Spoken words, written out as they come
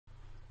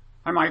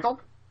Hi, Michael.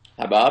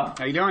 Hi, Bob.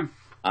 How you doing?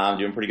 I'm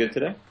doing pretty good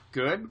today.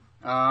 Good.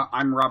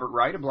 I'm Robert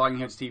Wright of Blogging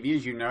Heads TV,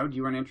 as you know. Do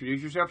you want to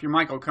introduce yourself? You're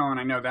Michael Cohen.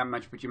 I know that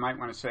much, but you might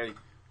want to say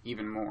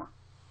even more.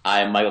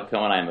 I am Michael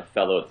Cohen. I am a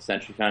fellow at the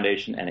Century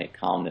Foundation and a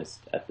columnist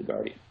at The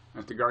Guardian.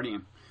 At The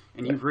Guardian.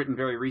 And you've written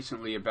very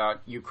recently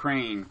about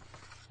Ukraine,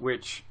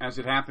 which, as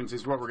it happens,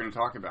 is what we're going to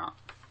talk about.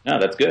 No,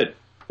 that's good.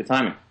 Good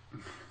timing.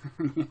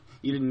 You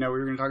didn't know we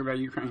were going to talk about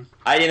Ukraine?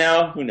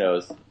 Who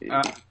knows?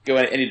 Go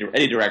in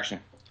any direction.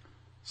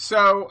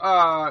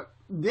 So,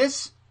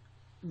 this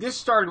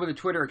started with a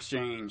Twitter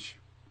exchange,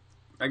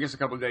 I guess a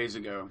couple of days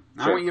ago.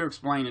 Sure. I want you to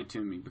explain it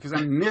to me, because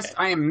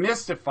I am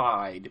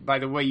mystified by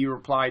the way you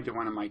replied to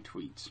one of my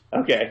tweets.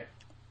 Okay.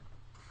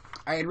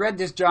 I had read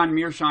this John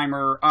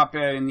Mearsheimer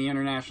op-ed in the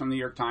International New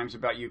York Times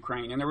about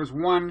Ukraine, and there was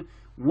one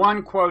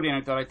quote in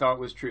it that I thought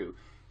was true.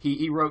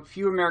 He wrote,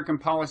 "Few American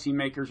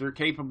policymakers are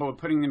capable of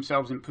putting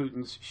themselves in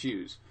Putin's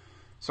shoes."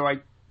 So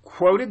I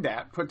quoted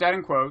that, put that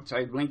in quotes.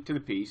 I linked to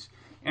the piece.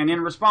 And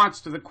in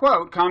response to the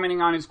quote, commenting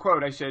on his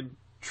quote, I said,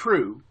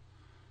 true,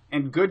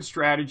 and good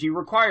strategy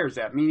requires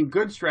that. Meaning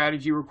good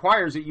strategy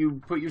requires that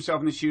you put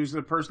yourself in the shoes of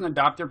the person,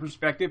 adopt their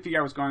perspective, figure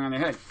out what's going on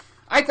in their head.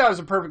 I thought it was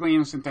a perfectly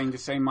innocent thing to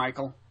say,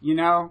 Michael, you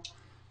know?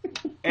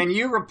 And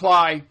you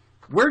reply,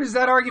 where does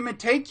that argument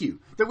take you?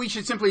 That we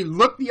should simply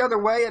look the other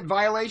way at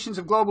violations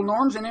of global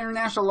norms and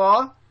international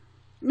law?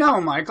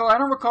 No, Michael, I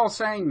don't recall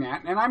saying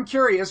that. And I'm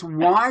curious,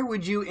 why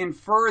would you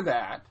infer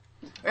that?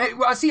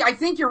 Well, see, I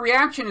think your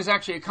reaction is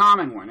actually a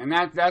common one, and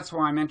that's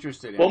why I'm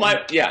interested in it. Well,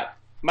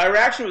 my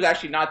reaction was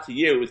actually not to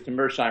you, it was to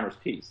Mearsheimer's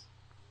piece.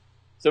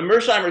 So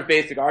Mearsheimer's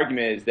basic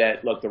argument is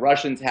that, look, the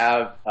Russians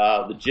have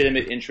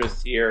legitimate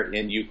interests here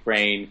in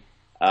Ukraine,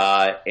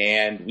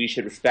 and we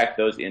should respect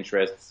those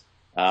interests,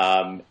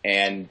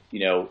 and,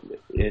 you know,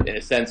 in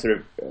a sense, sort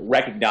of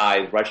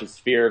recognize Russia's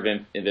sphere of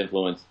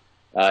influence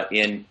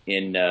in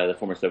the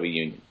former Soviet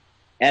Union.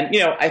 And,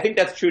 you know, I think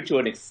that's true to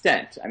an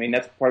extent. I mean,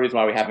 that's part of the reason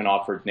why we haven't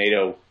offered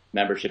NATO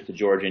membership to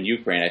Georgia and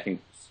Ukraine, I think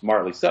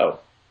smartly so.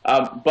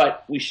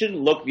 But we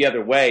shouldn't look the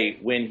other way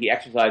when he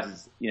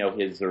exercises, you know,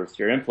 his sort of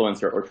sphere of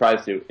influence or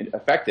tries to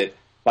affect it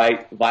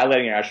by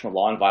violating international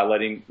law and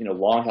violating, you know,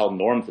 long-held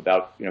norms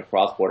about, you know,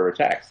 cross-border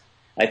attacks.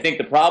 I think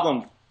the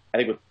problem,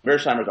 with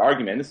Mearsheimer's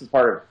argument, and this is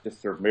part of just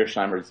sort of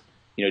Mearsheimer's,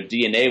 you know,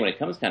 DNA when it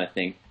comes to kind of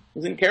thing, he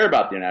doesn't care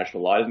about the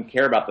international law, he doesn't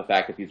care about the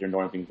fact that these are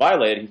norms being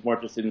violated. He's more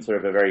interested in sort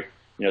of a very,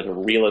 you know, sort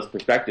of realist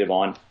perspective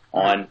on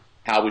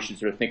how we should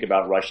sort of think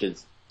about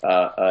Russia's, you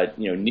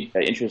know,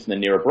 interest in the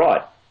near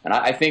abroad. And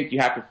I think you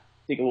have to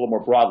think a little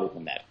more broadly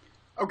than that.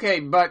 Okay,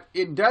 but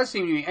it does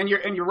seem to me, and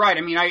you're right.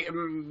 I mean,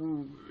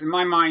 in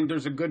my mind,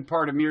 there's a good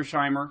part of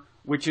Mearsheimer,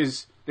 which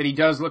is that he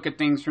does look at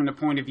things from the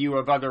point of view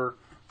of other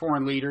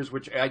foreign leaders,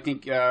 which I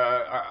think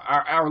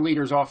our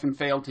leaders often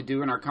fail to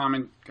do, and our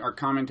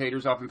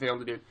commentators often fail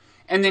to do.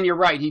 And then you're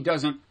right, he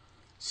doesn't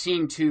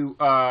seem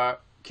to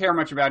care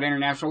much about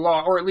international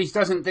law, or at least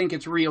doesn't think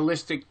it's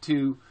realistic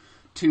to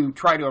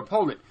try to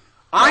uphold it.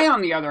 I,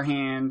 on the other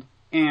hand,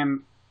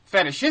 am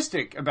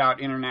fetishistic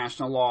about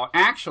international law,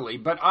 actually,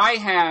 but I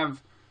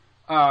have,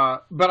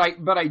 the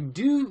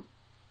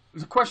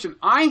question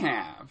I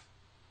have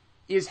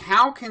is,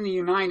 how can the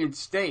United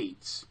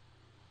States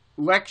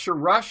lecture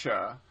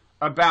Russia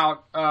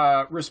about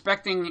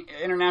respecting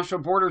international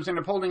borders and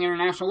upholding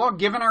international law,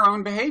 given our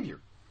own behavior?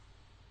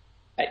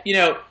 You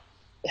know,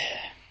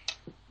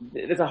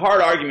 it's a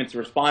hard argument to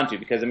respond to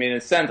because, I mean, in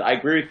a sense, I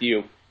agree with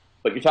you,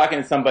 but you're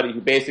talking to somebody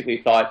who basically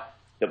thought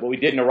that what we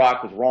did in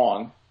Iraq was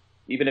wrong,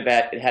 even if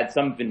it had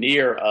some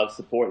veneer of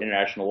support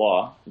international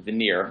law.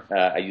 Veneer,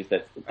 I use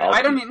that.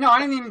 I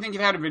didn't even think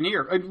it had a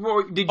veneer. I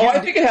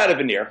think it had a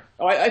veneer.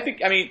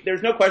 I mean,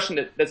 there's no question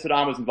that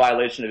Saddam was in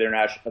violation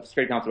of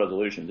Security Council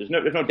resolutions.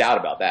 There's no doubt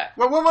about that.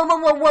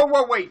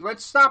 Whoa, wait.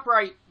 Let's stop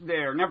right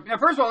there. Now,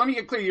 first of all, let me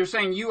get clear. You're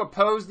saying you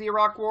oppose the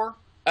Iraq War?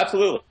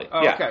 Absolutely.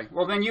 Oh, yeah. Okay.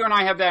 Well, then you and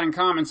I have that in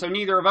common, so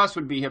neither of us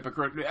would be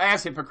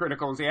as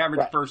hypocritical as the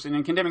average person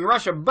in condemning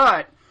Russia.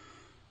 But,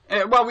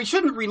 well, we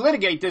shouldn't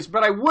relitigate this,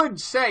 but I would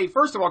say,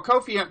 first of all,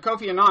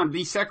 Kofi Annan,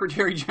 the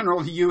Secretary General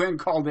of the UN,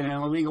 called it an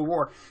illegal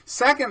war.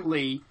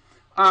 Secondly,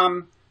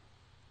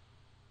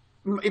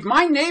 if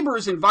my neighbor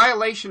is in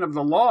violation of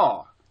the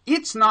law,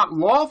 it's not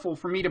lawful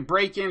for me to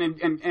break in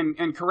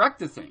and correct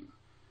the thing.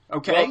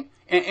 Okay? Well,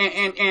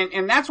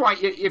 and that's why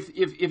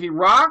if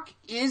Iraq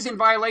is in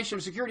violation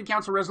of Security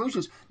Council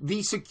resolutions,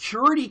 the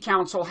Security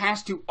Council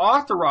has to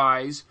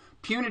authorize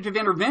punitive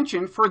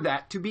intervention for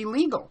that to be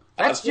legal.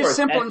 That's just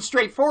simple and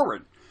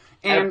straightforward.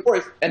 And of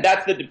course, and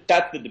that's the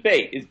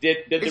debate.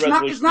 Did the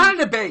resolution? It's not a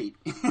debate.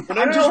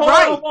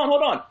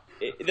 Hold on.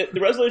 The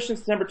resolution in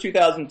September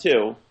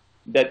 2002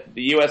 that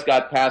the U.S.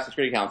 got past the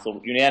Security Council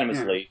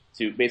unanimously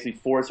to basically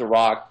force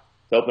Iraq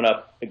to open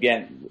up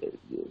again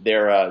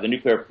their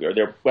nuclear or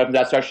their weapons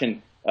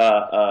destruction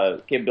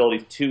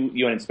capabilities to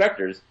UN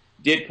inspectors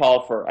did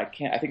call for I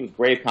think it was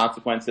grave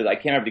consequences. I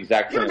can't remember the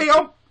exact term.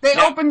 They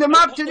opened them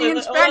up to the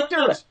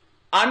inspectors.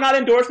 I'm not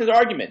endorsing his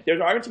argument. There's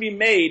an argument to be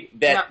made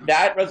that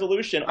that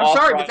resolution. I'm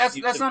sorry, but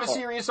that's not a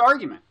serious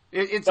argument.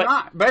 It's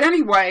not. But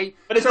anyway.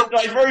 But it's a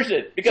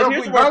diversion. Because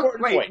here's the more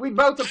important point. We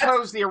both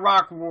oppose the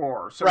Iraq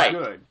War, so right.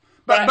 good.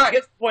 But I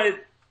guess the point is,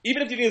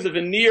 even if you think there's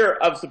a veneer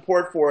of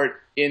support for it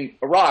in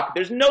Iraq,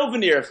 there's no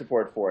veneer of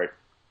support for it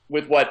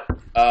with what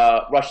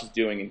Russia's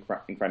doing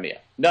in Crimea.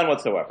 None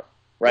whatsoever.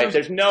 Right?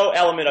 There's no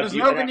element of...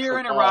 There's no veneer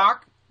in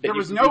Iraq. There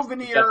was no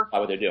veneer.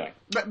 What they're doing.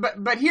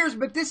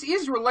 But this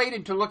is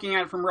related to looking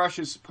at it from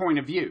Russia's point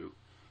of view.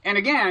 And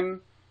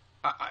again,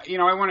 I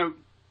want to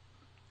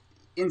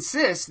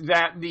insist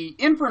that the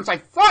inference I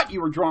thought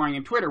you were drawing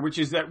in Twitter, which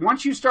is that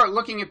once you start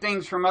looking at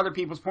things from other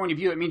people's point of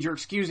view, it means you're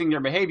excusing their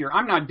behavior.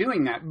 I'm not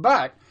doing that.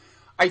 But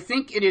I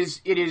think it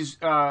is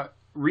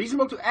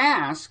reasonable to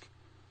ask,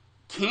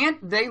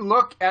 can't they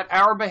look at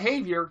our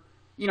behavior?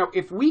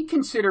 If we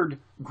considered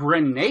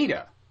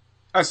Grenada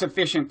a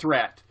sufficient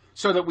threat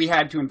so that we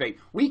had to invade,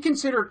 we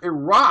considered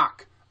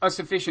Iraq a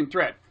sufficient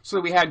threat so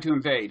that we had to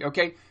invade,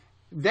 okay?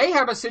 They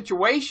have a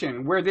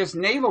situation where this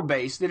naval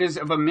base that is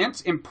of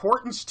immense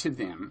importance to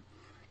them,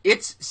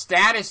 its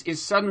status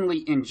is suddenly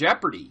in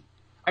jeopardy.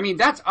 I mean,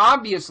 that's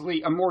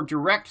obviously a more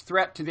direct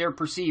threat to their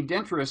perceived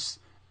interests,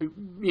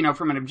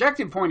 from an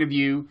objective point of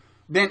view,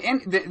 than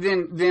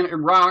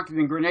Iraq,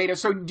 than Grenada.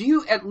 So do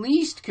you at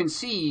least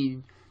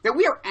concede that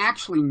we are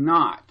actually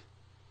not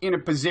in a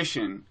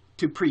position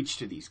to preach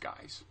to these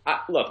guys?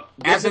 Look,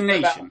 as a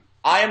nation.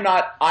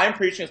 I'm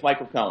preaching as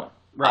Michael Cohen.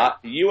 Right.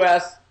 The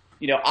U.S.,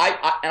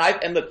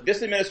 and look,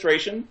 this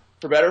administration,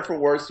 for better or for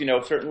worse,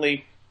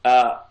 certainly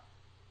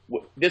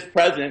this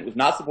president was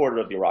not supportive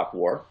of the Iraq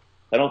War.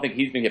 I don't think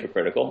he's being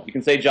hypocritical. You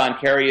can say John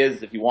Kerry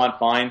is if you want,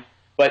 fine.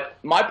 But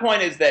my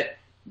point is that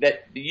the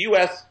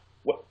U.S.,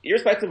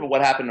 irrespective of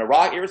what happened in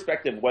Iraq,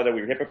 irrespective of whether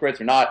we were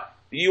hypocrites or not,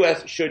 the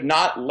U.S. should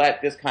not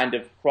let this kind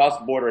of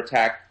cross-border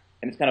attack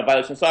and this kind of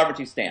violation of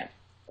sovereignty stand.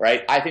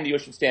 Right? I think the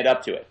U.S. should stand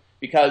up to it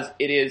because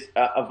it is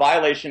a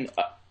violation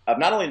of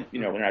not only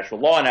international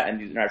law and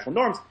these international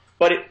norms,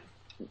 but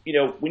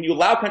when you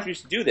allow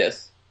countries to do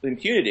this with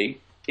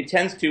impunity, it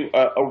tends to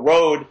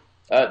erode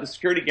the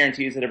security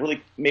guarantees that have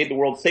really made the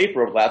world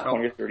safer over the last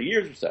 20 or 30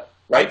 years or so.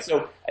 Right?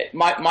 So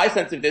my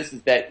sense of this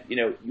is that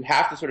you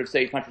have to sort of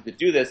say countries that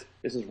do this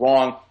is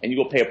wrong, and you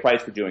will pay a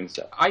price for doing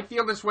so. I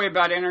feel this way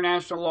about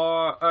international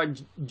law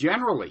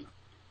generally,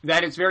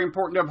 that it's very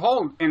important to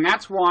uphold, and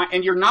that's why.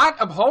 And you're not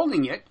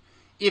upholding it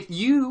if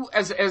you,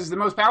 as the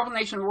most powerful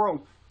nation in the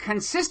world,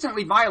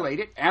 consistently violate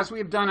it, as we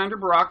have done under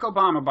Barack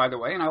Obama, by the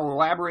way, and I will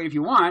elaborate if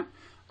you want,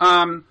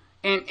 and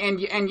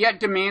yet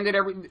demand that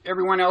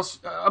everyone else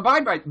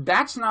abide by it.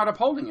 That's not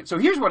upholding it. So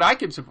here's what I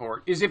could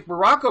support, is if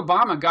Barack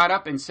Obama got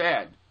up and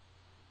said,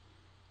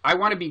 I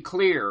want to be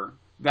clear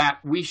that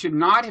we should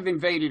not have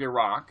invaded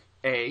Iraq,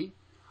 A.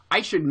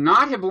 I should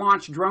not have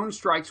launched drone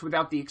strikes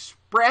without the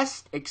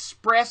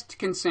expressed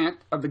consent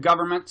of the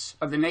governments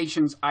of the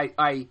nations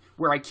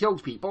where I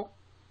killed people.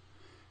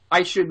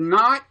 I should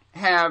not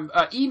have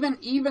even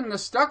the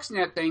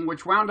Stuxnet thing,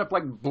 which wound up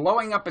like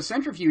blowing up a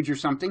centrifuge or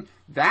something.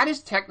 That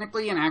is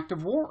technically an act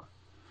of war,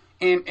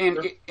 and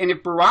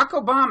if Barack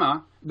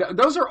Obama,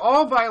 those are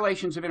all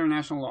violations of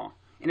international law.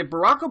 And if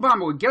Barack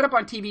Obama would get up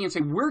on TV and say,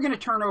 we're going to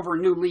turn over a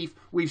new leaf,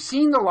 we've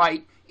seen the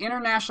light,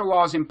 international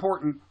law is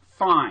important,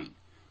 fine.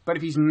 But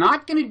if he's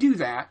not going to do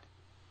that,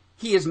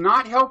 he is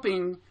not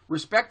helping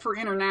respect for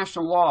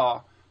international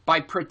law by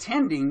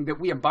pretending that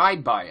we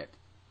abide by it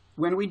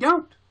when we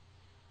don't.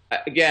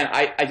 Again,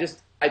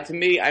 to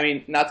me,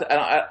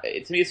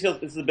 it feels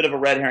this is a bit of a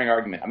red herring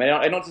argument. I mean,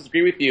 I don't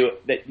disagree with you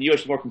that the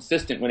U.S. is more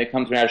consistent when it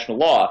comes to international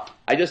law.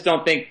 I just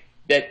don't think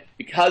that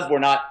because we're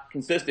not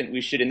consistent,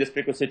 we should, in this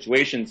particular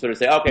situation, sort of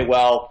say, okay,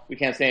 well, we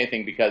can't say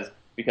anything because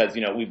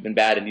we've been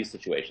bad in these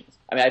situations.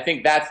 I mean, I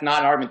think that's not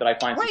an argument that I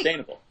find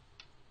sustainable.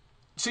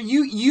 So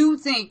you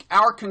think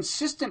our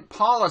consistent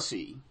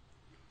policy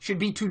should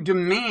be to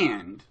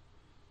demand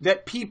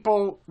that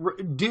people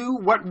do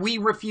what we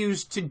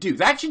refuse to do?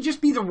 That should just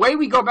be the way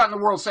we go about in the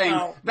world, saying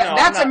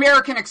that's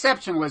American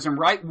exceptionalism,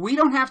 right? We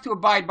don't have to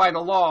abide by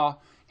the law,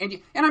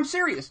 and I'm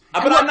serious.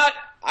 But I'm not.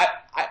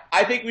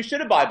 I think we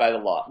should abide by the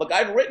law. Look,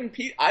 I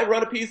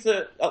wrote a piece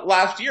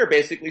last year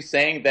basically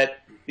saying that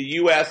the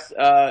U.S.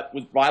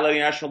 Was violating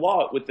national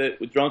law with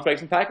drone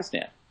strikes in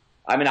Pakistan.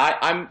 I mean,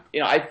 I'm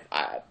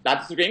not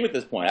disagreeing with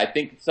this point. I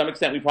think to some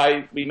extent we've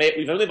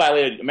really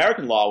violated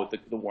American law with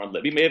the war in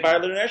Libya. We may have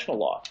violated international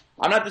law.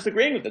 I'm not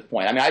disagreeing with this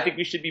point. I mean, I think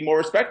we should be more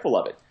respectful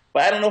of it.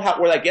 But I don't know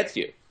where that gets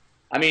you.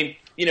 I mean,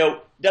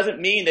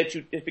 doesn't mean that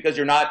because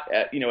you're not,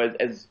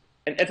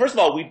 and first of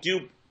all, we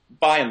do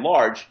by and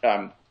large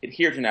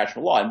adhere to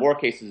national law. In more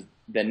cases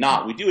than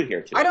not, we do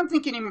adhere to it. I don't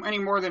think any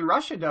more than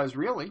Russia does,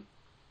 really.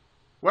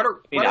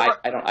 Over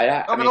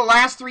the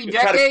last 3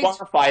 decades? Try to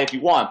quantify if you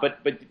want, but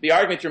the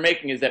argument you're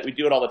making is that we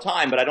do it all the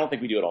time, but I don't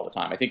think we do it all the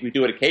time. I think we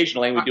do it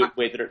occasionally, and we do it in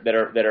ways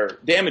that are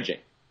damaging.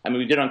 I mean,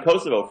 we did it on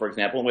Kosovo, for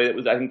example, in a way that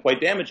was, I think, quite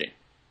damaging.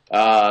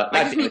 I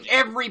just mean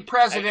every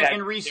president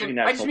in recent...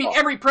 I just mean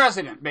every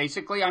president,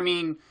 basically. I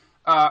mean,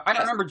 I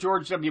don't remember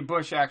George W.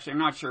 Bush, actually. I'm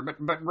not sure.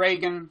 But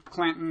Reagan,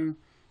 Clinton,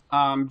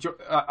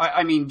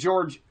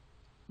 George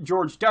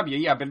W.,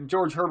 yeah, but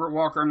George Herbert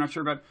Walker, I'm not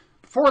sure about...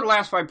 4 of the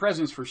last 5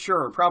 presidents for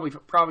sure,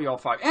 probably all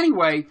 5.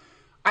 Anyway,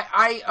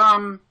 I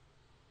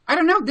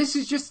don't know. This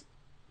is just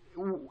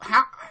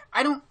how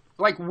I don't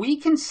like. We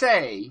can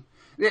say.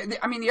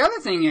 I mean, the other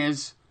thing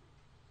is,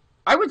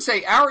 I would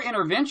say our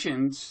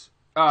interventions,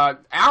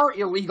 our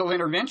illegal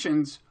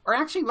interventions, are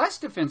actually less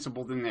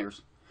defensible than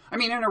theirs. I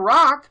mean, in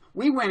Iraq,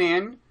 we went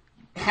in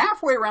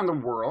halfway around the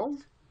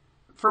world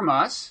from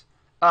us,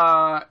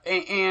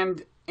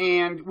 and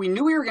we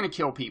knew we were going to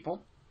kill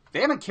people.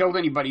 They haven't killed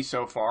anybody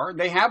so far.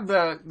 They have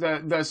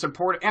the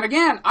support. And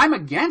again, I'm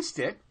against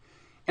it.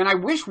 And I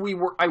wish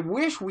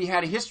we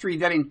had a history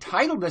that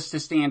entitled us to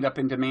stand up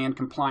and demand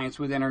compliance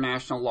with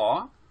international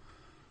law.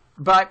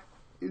 But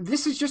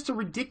this is just a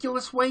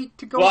ridiculous way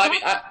to go. Well, I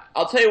mean,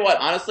 I'll tell you what.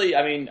 Honestly,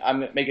 I mean,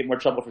 I'm making more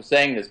trouble for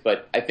saying this,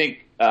 but I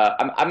think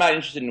I'm not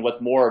interested in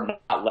what's more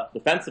not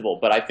defensible.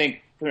 But I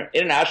think from an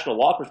international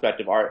law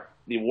perspective,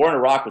 the war in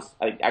Iraq was,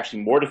 I think,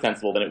 actually more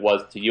defensible than it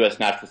was to U.S.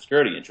 national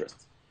security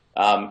interests.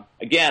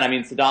 Again, I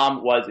mean,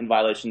 Saddam was in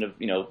violation of,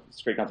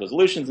 Security Council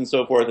resolutions and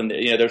so forth, and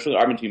there's an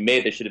argument to be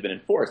made they should have been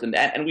enforced.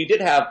 And we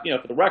did have,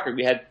 for the record,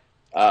 we had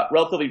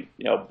relatively,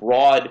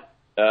 broad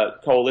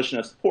coalition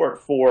of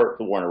support for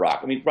the war in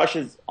Iraq. I mean,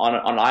 Russia's on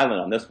an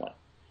island on this one,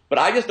 but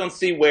I just don't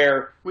see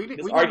where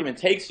this argument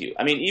takes you.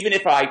 I mean,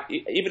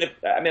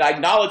 I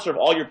acknowledge sort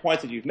of all your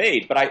points that you've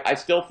made, but I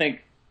still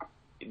think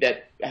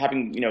that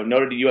having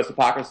noted the U.S.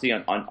 hypocrisy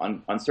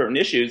on certain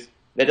issues,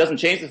 that doesn't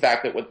change the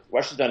fact that what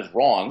Russia's done is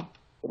wrong.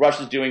 What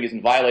Russia's doing is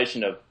in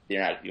violation of the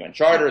UN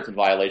Charter. It's in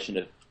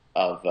violation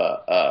of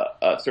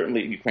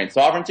certainly Ukraine's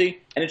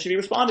sovereignty, and it should be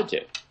responded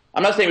to.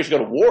 I'm not saying we should go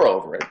to war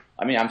over it.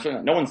 I mean, I'm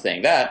certainly no one's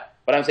saying that,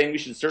 but I'm saying we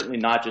should certainly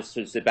not just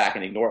sort of sit back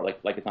and ignore it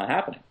like it's not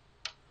happening.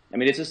 I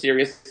mean, it's a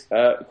serious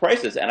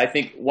crisis, and I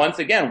think once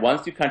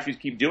two countries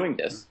keep doing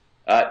this,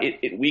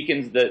 it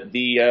weakens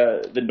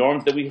the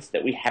norms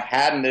that we have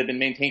had and that have been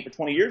maintained for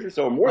 20 years or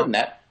so, or more than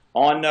that,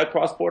 on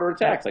cross-border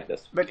attacks like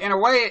this. But in a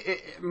way,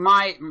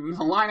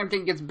 the line I'm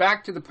taking gets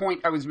back to the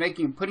point I was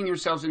making, putting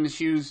yourselves in the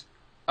shoes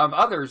of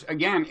others.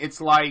 Again, it's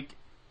like,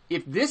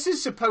 if this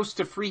is supposed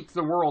to freak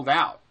the world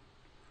out,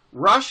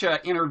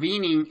 Russia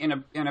intervening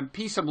in a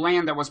piece of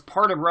land that was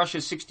part of Russia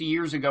 60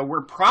 years ago,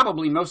 where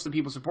probably most of the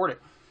people support it,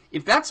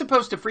 if that's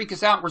supposed to freak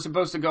us out, we're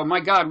supposed to go,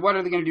 my God, what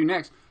are they going to do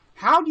next?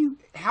 How do you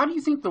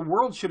think the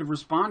world should have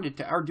responded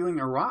to our doing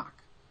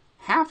Iraq?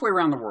 Halfway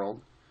around the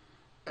world,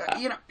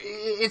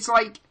 it's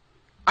like,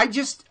 I am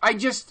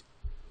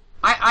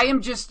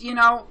just,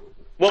 Well,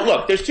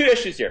 look, there's two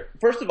issues here.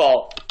 First of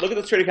all, look at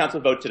the Security Council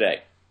vote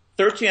today.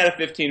 13 out of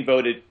 15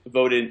 voted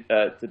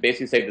to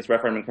basically say this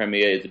referendum in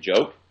Crimea is a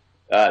joke.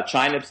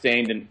 China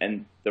abstained,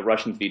 and the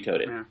Russians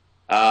vetoed it. Yeah.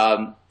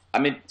 I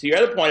mean, to your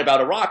other point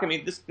about Iraq, I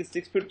mean, this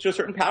speaks to a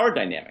certain power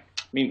dynamic.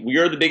 I mean, we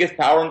are the biggest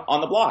power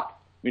on the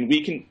block. I mean,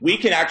 we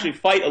can actually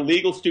fight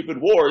illegal, stupid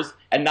wars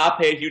and not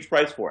pay a huge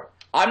price for it.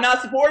 I'm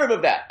not supportive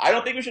of that. I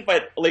don't think we should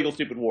fight illegal,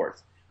 stupid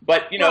wars.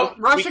 But,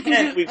 Russia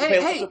can do.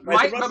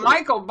 But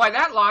Michael, by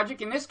that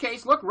logic, in this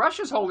case, look,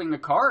 Russia's holding the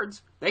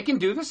cards. They can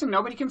do this, and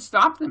nobody can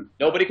stop them.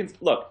 Nobody can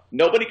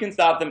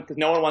stop them because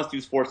no one wants to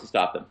use force to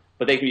stop them.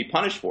 But they can be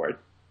punished for it.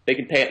 They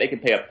can pay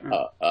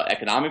a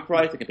economic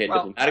price. They can pay a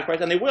diplomatic price,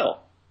 and they will.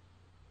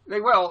 They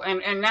will,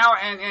 and now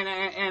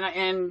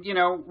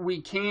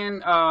we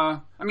can. I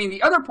mean,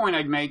 the other point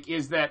I'd make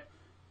is that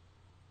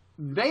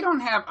they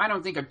don't have, I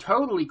don't think, a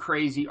totally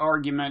crazy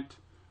argument.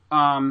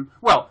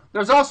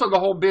 There's also the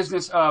whole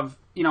business of,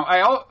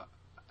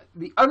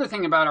 the other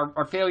thing about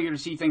our failure to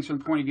see things from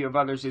the point of view of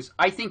others is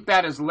I think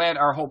that has led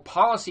our whole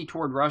policy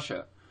toward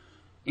Russia,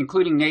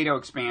 including NATO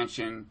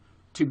expansion,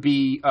 to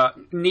be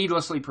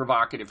needlessly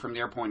provocative from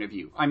their point of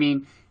view. I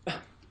mean,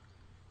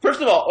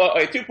 first of all,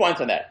 2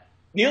 points on that.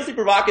 Needlessly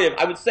provocative,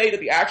 I would say that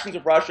the actions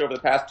of Russia over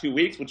the past 2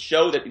 weeks would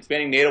show that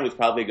expanding NATO was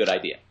probably a good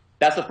idea.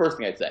 That's the first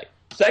thing I'd say.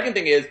 Second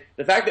thing is,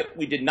 the fact that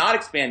we did not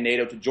expand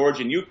NATO to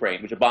Georgia and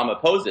Ukraine, which Obama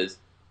opposes,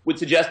 would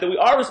suggest that we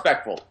are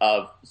respectful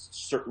of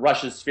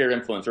Russia's sphere of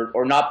influence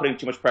or not putting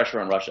too much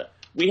pressure on Russia.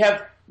 We've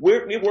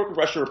worked with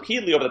Russia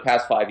repeatedly over the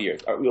past 5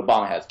 years,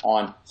 Obama has,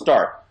 on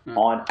START,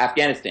 on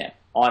Afghanistan,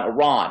 on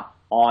Iran,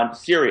 on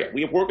Syria.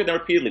 We have worked with them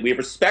repeatedly. We have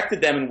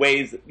respected them in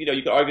ways that, you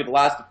could argue the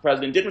last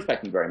president didn't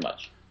respect them very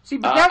much. See,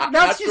 but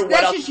that's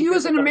just you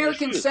as an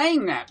American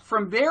saying that.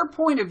 From their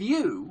point of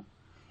view,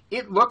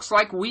 it looks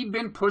like we've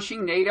been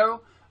pushing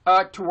NATO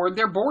toward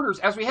their borders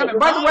as we have. And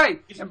by the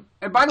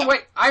way,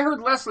 I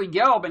heard Leslie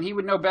Gelb, and he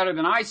would know better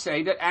than I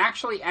say, that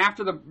actually at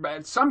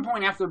some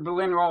point after the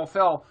Berlin Wall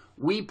fell,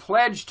 we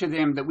pledged to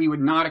them that we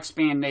would not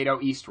expand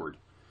NATO eastward.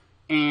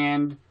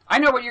 And I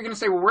know what you're going to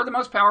say. Well, we're the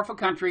most powerful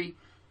country.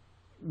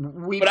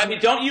 But I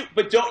mean,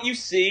 don't you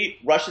see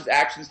Russia's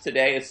actions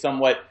today as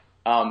somewhat,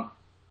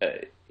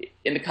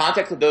 in the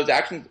context of those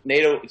actions,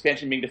 NATO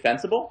expansion being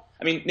defensible?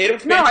 I mean, NATO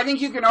expansion. No, I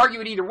think you can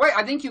argue it either way.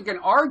 I think you can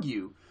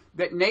argue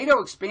that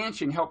NATO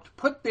expansion helped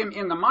put them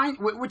in the mind,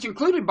 which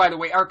included, by the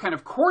way, our kind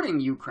of courting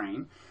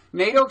Ukraine.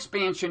 NATO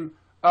expansion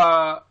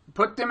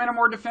put them in a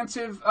more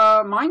defensive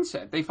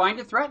mindset. They find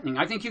it threatening.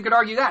 I think you could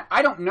argue that.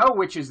 I don't know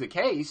which is the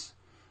case,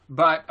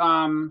 but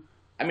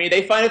I I mean,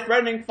 they find it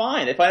threatening,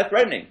 fine. They find it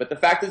threatening. But the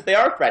fact is they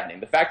are threatening.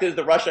 The fact is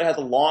that Russia has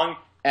a long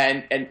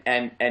and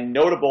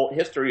notable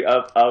history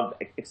of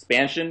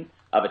expansion,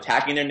 of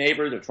attacking their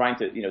neighbors, of trying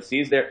to,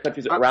 seize their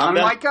countries around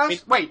them. Unlike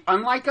us? Wait,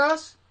 unlike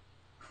us?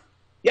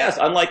 Yes,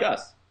 unlike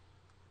us.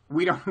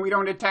 We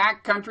don't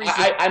attack countries.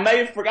 I may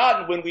have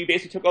forgotten when we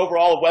basically took over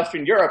all of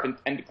Western Europe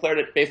and declared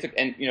it basically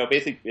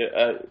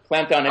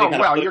clamped down any kind of.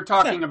 Oh well, you're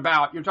talking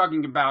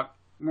about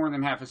more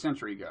than half a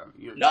century ago.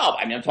 No,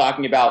 I mean I'm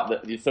talking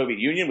about the Soviet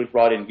Union, which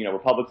brought in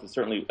republics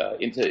certainly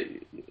into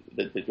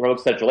the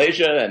republics of Central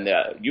Asia and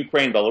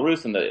Ukraine,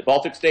 Belarus, and the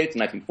Baltic states in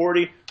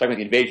 1940. I'm talking about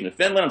the invasion of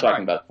Finland. I'm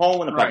talking about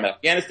Poland. I'm talking about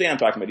Afghanistan. I'm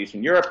talking about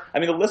Eastern Europe. I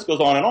mean the list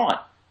goes on and on.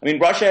 I mean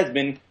Russia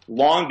has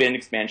long been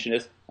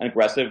expansionist, an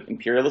aggressive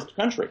imperialist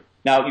country.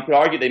 Now, you could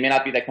argue they may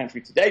not be that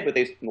country today, but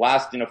in the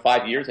last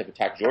 5 years they've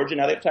attacked Georgia,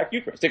 now they've attacked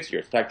Ukraine. 6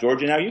 years, attacked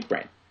Georgia, now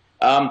Ukraine.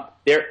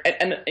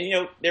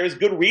 There is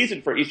good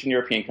reason for Eastern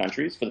European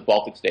countries, for the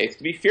Baltic states,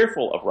 to be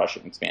fearful of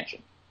Russian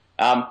expansion.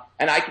 And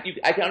I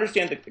can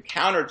understand the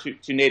counter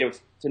to NATO,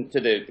 to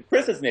the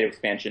criticism of NATO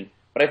expansion,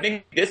 but I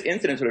think this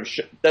incident sort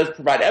of does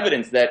provide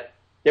evidence that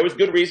there was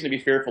good reason to be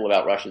fearful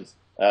about Russia's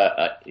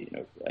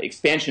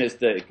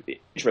expansionist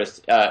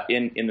interests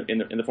in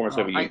the former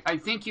Soviet Union. I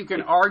think you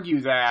can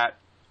argue that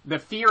the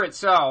fear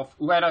itself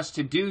led us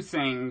to do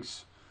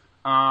things.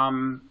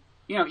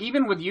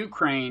 Even with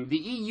Ukraine, the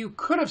EU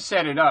could have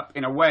set it up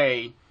in a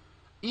way.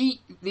 The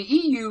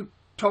EU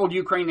told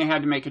Ukraine they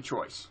had to make a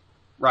choice,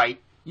 right?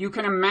 You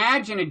can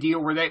imagine a deal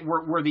where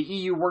the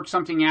EU worked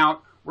something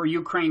out where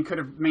Ukraine could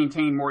have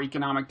maintained more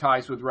economic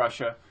ties with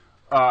Russia,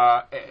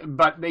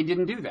 but they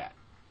didn't do that.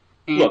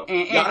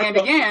 And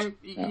again,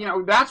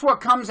 that's what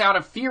comes out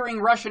of fearing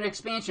Russian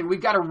expansion.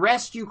 We've got to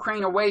wrest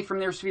Ukraine away from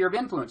their sphere of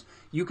influence.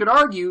 You could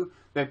argue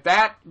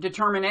that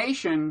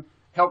determination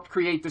helped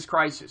create this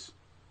crisis.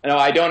 No,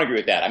 I don't agree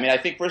with that. I mean, I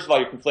think, first of all,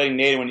 you're conflating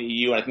NATO and the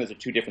EU, and I think those are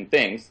two different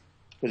things,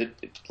 because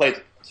it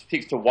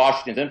speaks to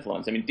Washington's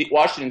influence. I mean,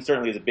 Washington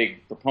certainly is a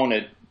big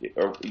proponent,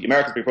 or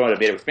America's a big proponent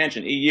of NATO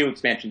expansion. EU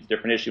expansion is a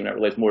different issue, and it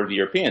relates more to the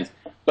Europeans.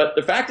 But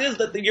the fact is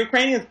that the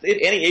Ukrainians,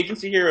 any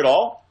agency here at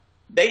all,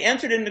 they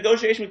entered into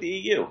negotiation with the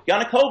EU.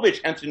 Yanukovych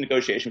entered into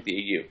negotiation with the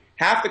EU.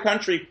 Half the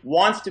country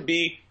wants to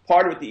be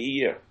part of the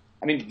EU.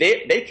 I mean,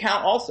 they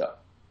count also,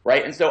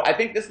 right? And so I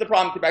think this is the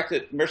problem, to get back to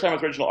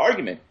Mearsheimer's original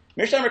argument.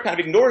 Mearsheimer kind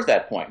of ignores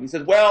that point. He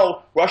says,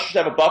 well, Russia should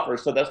have a buffer,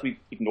 so thus we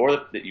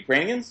ignore the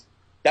Ukrainians.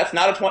 That's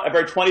not a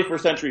very 21st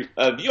century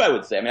view, I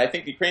would say. I mean, I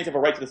think the Ukrainians have a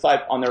right to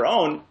decide on their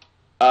own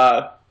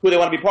who they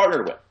want to be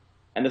partnered with.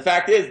 And the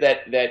fact is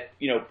that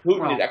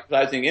Putin is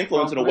exercising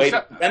influence in a way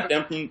to prevent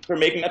them from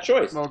making that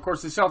choice. Well, of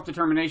course, the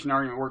self-determination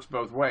argument works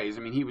both ways.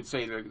 I mean, he would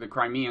say the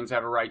Crimeans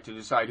have a right to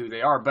decide who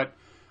they are. But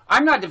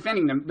I'm not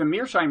defending the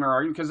Mearsheimer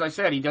argument, because I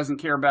said he doesn't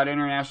care about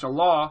international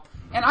law.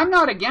 And I'm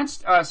not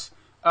against us,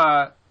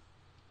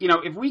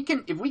 if we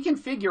can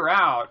figure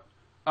out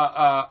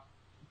a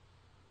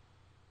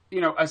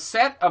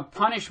set of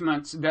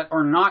punishments that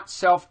are not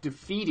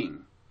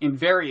self-defeating in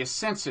various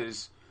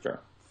senses,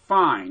 sure,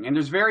 fine. And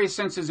there's various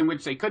senses in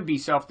which they could be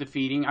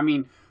self-defeating. I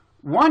mean,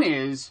 one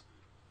is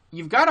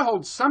you've got to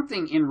hold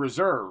something in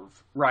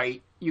reserve,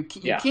 right? You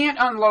can't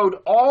unload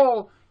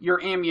all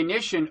your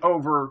ammunition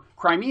over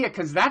Crimea,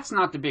 because that's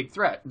not the big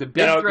threat. The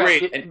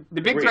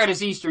big threat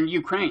is Eastern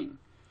Ukraine.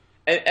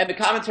 And the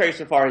commentary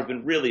so far has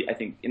been really, I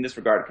think, in this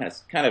regard,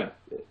 kind of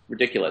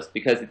ridiculous,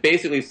 because it's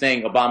basically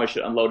saying Obama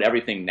should unload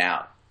everything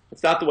now.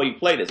 It's not the way you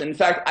play this. And in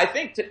fact, I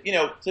think to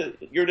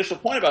your initial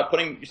point about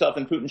putting yourself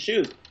in Putin's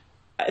shoes,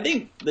 I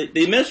think the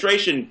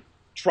administration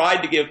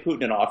tried to give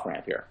Putin an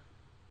off-ramp here.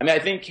 I mean, I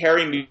think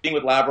Kerry meeting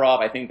with Lavrov,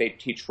 I think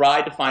he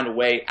tried to find a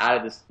way out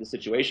of this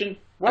situation.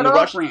 What and the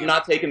off-ramp? Russians have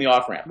not taken the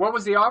off-ramp. What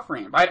was the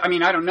off-ramp? I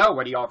mean, I don't know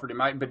what he offered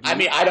him. I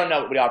don't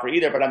know what he offered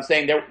either, but I'm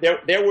saying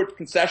there were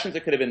concessions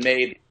that could have been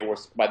made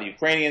by the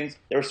Ukrainians.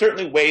 There were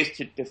certainly ways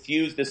to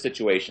diffuse this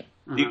situation.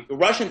 The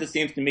Russians, it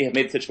seems to me, have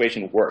made the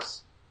situation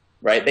worse.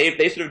 Right?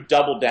 They sort of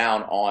doubled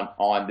down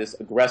on this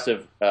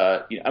aggressive,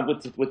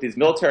 with these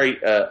military,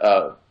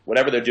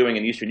 whatever they're doing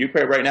in eastern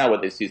Ukraine right now,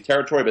 whether they seize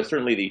territory, but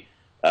certainly the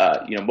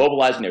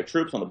mobilizing their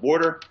troops on the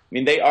border. I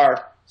mean, they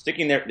are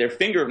sticking their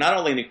finger not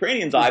only in the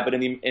Ukrainians' eye, but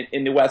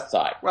in the west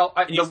side. Well,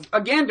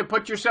 again, to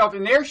put yourself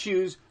in their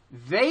shoes,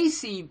 they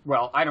see,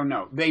 well, I don't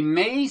know, they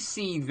may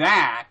see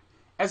that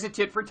as a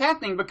tit-for-tat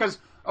thing, because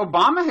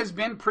Obama has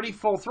been pretty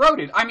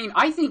full-throated. I mean,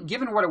 I think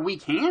given what a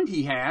weak hand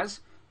he has,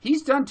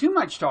 he's done too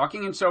much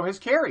talking, and so has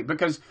Kerry,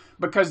 because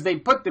they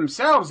put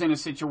themselves in a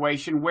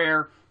situation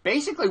where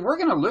basically we're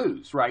going to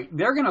lose, right?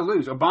 They're going to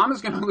lose.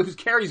 Obama's going to lose.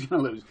 Kerry's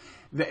going to lose.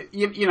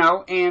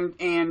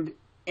 And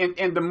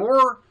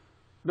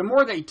the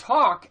more they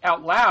talk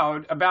out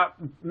loud about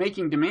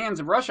making demands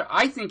of Russia,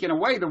 I think in a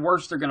way the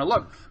worse they're going to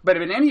look. But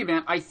in any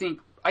event, I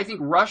think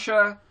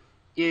Russia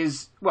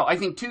is, well, I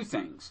think two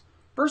things.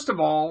 First of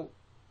all,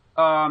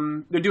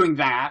 they're doing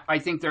that. I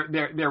think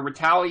they're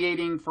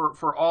retaliating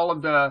for all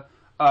of the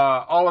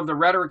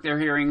rhetoric they're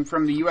hearing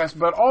from the U.S.,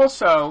 but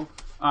also,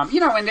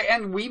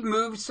 and we've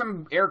moved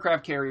some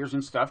aircraft carriers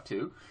and stuff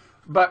too,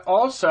 but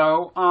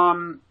also,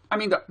 I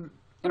mean,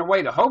 in a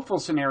way, the hopeful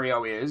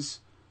scenario is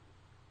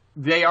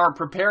they are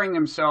preparing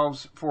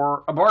themselves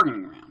for a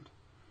bargaining round.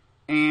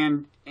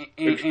 And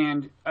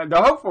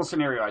the hopeful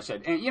scenario, I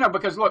said, and,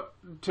 because look,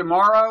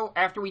 tomorrow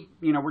after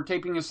we're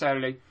taping this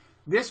Saturday,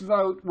 this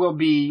vote will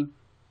be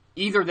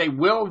either they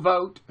will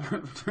vote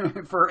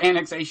for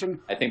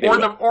annexation, I think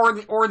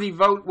or the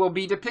vote will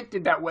be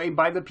depicted that way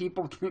by the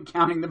people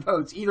counting the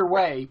votes. Either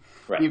way,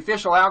 the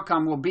official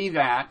outcome will be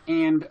that,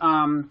 and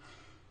and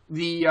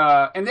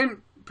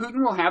then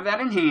Putin will have that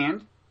in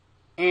hand,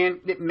 and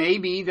it may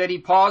be that he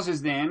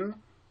pauses then,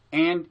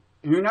 and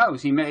who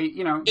knows? He may,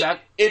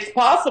 It's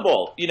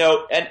possible,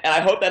 and I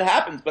hope that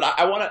happens. But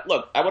I want to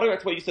go back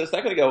to what you said a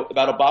second ago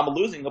about Obama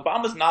losing.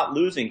 Obama's not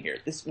losing here.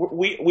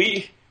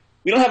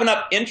 We don't have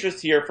enough interest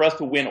here for us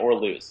to win or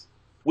lose.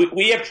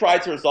 We have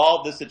tried to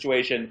resolve this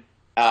situation.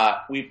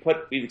 We've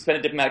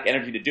expended diplomatic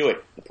energy to do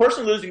it. The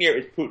person losing here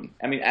is Putin.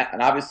 I mean,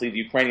 and obviously the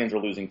Ukrainians are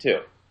losing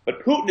too.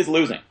 But Putin is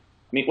losing.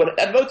 I mean,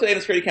 that vote today in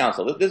the Security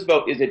Council, this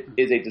vote is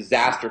a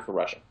disaster for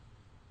Russia.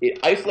 It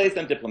isolates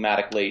them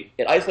diplomatically.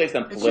 It isolates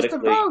them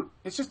politically.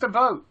 It's just a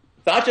vote.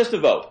 It's not just a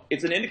vote.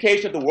 It's an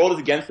indication that the world is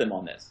against them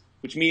on this,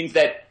 which means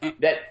that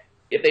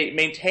if they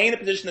maintain the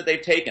position that they've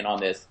taken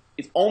on this,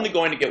 it's only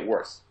going to get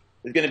worse.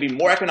 There's going to be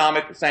more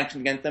economic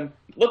sanctions against them.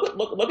 Look at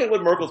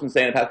what Merkel's been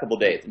saying the past couple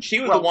of days. And she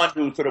was the one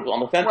who sort of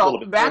on the fence a little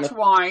bit. That's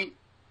why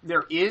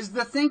there is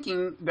the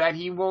thinking that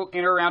he will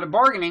enter around a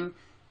bargaining,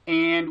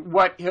 and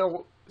what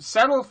he'll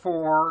settle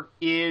for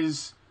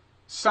is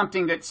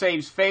something that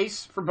saves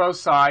face for both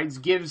sides,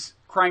 gives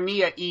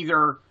Crimea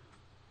either,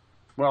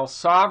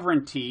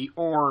 sovereignty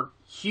or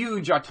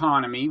huge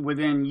autonomy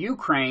within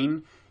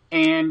Ukraine,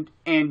 and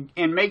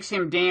makes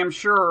him damn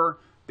sure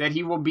that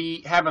he will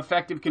have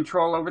effective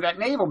control over that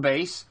naval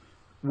base,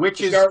 which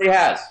he already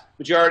has,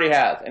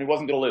 and he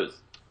wasn't going to lose.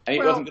 And he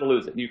wasn't going to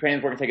lose it. The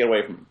Ukrainians weren't going to take it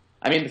away from him.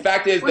 I mean, the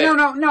fact is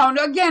that... No.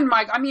 Again,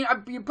 Mike, I mean,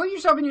 you put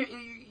yourself in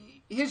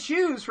his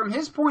shoes. From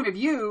his point of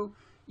view,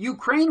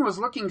 Ukraine was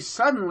looking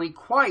suddenly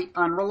quite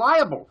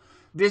unreliable.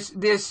 This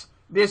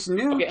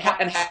new... Okay,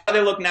 and how do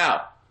they look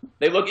now?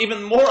 They look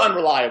even more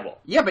unreliable.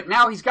 Yeah, but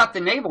now he's got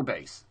the naval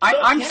base.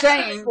 I'm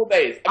saying... Naval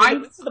base. I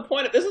mean, this is the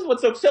point. This is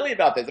what's so silly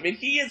about this. I mean,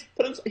 he has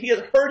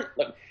heard...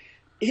 Look,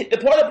 the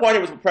point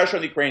here was pressure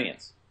on the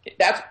Ukrainians.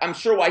 I'm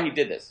sure why he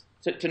did this.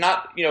 To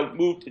not,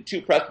 move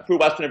to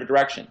Western of a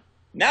direction.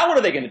 Now what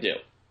are they going to do?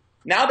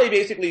 Now they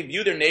basically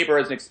view their neighbor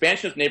as an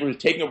expansionist neighbor who's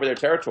taking over their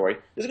territory.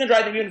 This is going to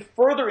drive them even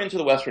further into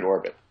the Western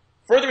orbit,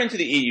 further into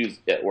the EU's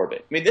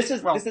orbit. I mean,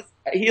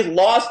 he has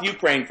lost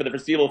Ukraine for the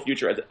foreseeable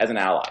future as an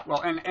ally.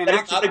 Well, and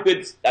that is not a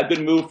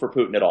good move for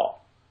Putin at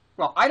all.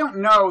 Well, I don't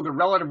know the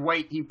relative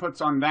weight he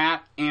puts on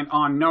that and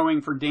on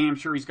knowing for damn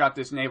sure he's got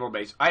this naval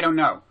base. I don't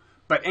know.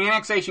 But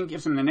annexation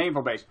gives him the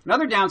naval base.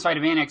 Another downside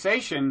of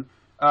annexation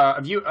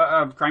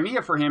of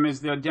Crimea for him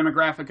is the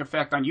demographic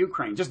effect on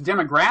Ukraine. Just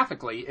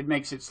demographically, it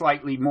makes it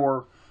slightly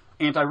more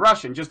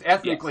anti-Russian. Just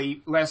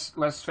ethnically,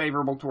 less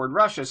favorable toward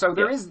Russia. So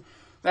there is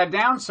that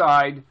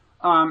downside,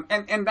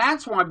 and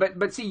that's why.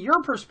 But see,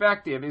 your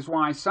perspective is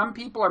why some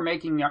people are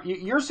making.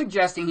 You're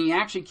suggesting he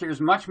actually cares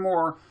much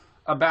more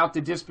about the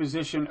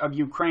disposition of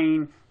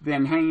Ukraine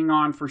than hanging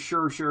on for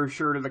sure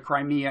to the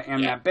Crimea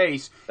and that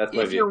base.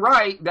 If you're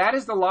right, that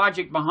is the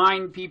logic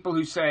behind people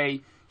who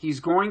say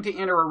he's going to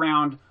enter a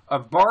round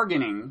of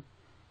bargaining,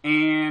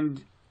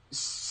 and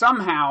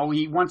somehow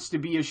he wants to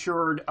be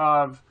assured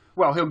of,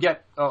 he'll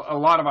get a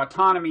lot of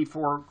autonomy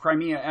for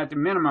Crimea at the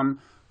minimum,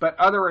 but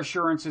other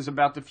assurances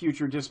about the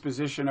future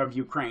disposition of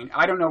Ukraine.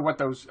 I don't know what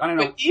those, I don't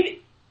know. But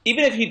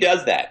even if he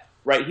does that,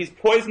 right, he's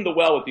poisoned the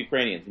well with the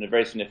Ukrainians in a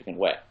very significant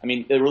way. I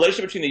mean, the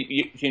relationship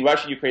between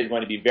Russia and Ukraine is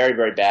going to be very,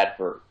 very bad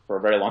for a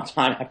very long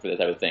time after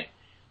this, I would think.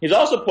 He's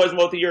also poisoned the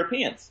well with the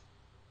Europeans,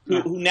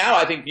 who now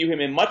I think view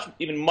him in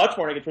even much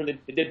more negative terms than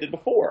they did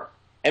before,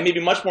 and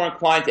maybe much more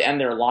inclined to end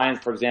their reliance,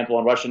 for example,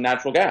 on Russian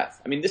natural gas.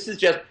 I mean, this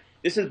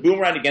is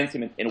boomerang against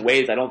him in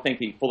ways I don't think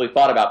he fully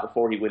thought about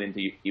before he went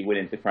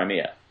into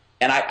Crimea.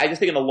 And I just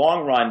think in the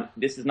long run,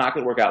 this is not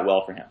going to work out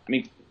well for him. I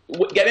mean,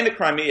 getting to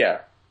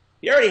Crimea,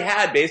 he already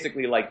had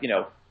basically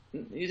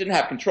he didn't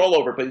have control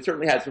over it, but he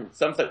certainly had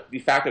some de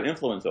facto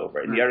influence over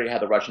it, and he already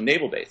had the Russian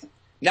naval base.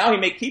 Now he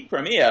may keep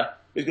Crimea,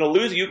 but he's going to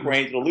lose the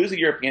Ukraine, he's going to lose the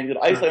Europeans, he's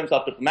going to isolate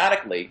himself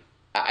diplomatically.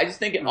 I just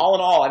think, all in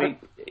all, I mean,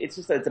 it's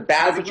a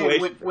bad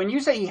situation. When you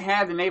say he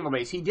had the naval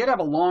base, he did have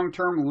a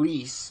long-term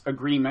lease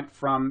agreement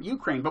from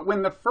Ukraine. But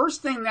when the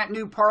first thing that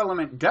new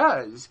parliament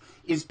does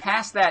is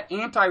pass that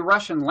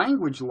anti-Russian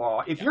language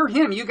law, if you're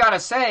him, you got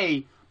to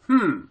say,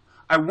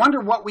 I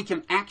wonder what we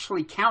can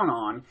actually count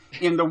on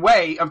in the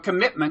way of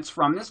commitments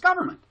from this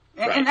government.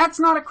 And that's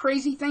not a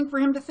crazy thing for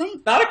him to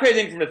think. Not a crazy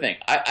thing for him to think.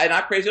 I'm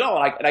not crazy at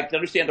all. And I can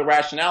understand the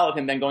rationale of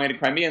him then going into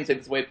Crimea and saying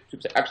this is a way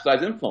to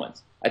exercise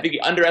influence. I think he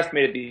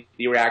underestimated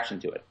the reaction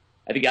to it.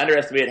 I think he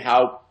underestimated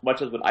how much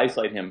this would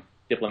isolate him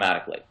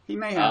diplomatically. He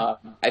may have.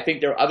 I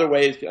think there are other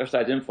ways to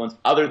exercise influence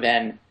other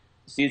than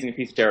seizing a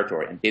piece of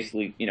territory and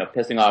basically,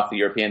 pissing off the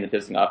Europeans and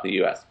pissing off the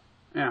U.S.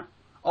 Yeah.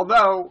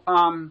 Although,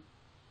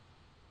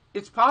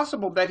 it's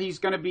possible that he's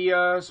going to be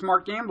a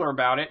smart gambler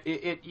about it.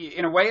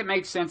 In a way, it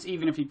makes sense,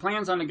 even if he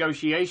plans on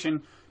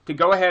negotiation, to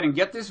go ahead and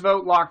get this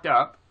vote locked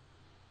up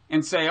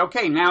and say,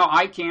 okay, now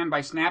I can,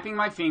 by snapping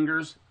my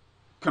fingers,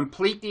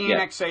 complete the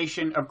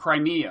annexation of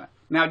Crimea.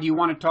 Now, do you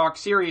want to talk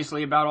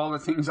seriously about all the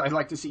things I'd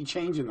like to see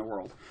change in the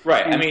world?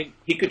 Right. And, I mean,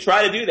 he could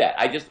try to do that.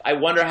 I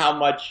wonder how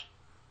much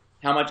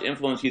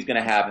influence he's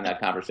going to have in that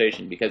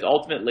conversation, because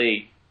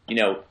ultimately, you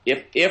know,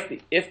 if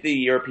the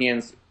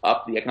Europeans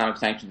up the economic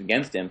sanctions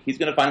against him, he's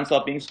going to find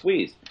himself being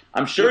squeezed.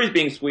 I'm sure he's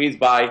being squeezed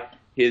by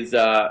his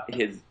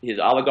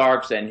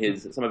oligarchs and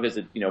some of his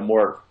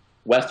more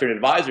Western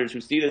advisors who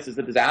see this as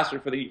a disaster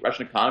for the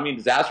Russian economy and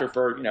disaster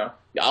for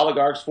the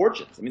oligarchs'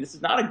 fortunes. I mean, this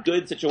is not a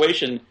good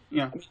situation.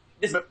 Yeah.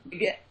 I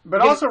mean,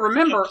 but also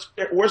remember,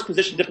 worst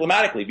position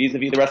diplomatically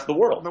vis-a-vis the rest of the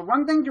world. The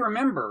one thing to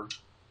remember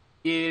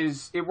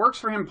is it works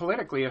for him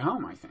politically at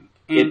home, I think.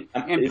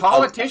 And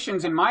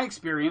politicians, in my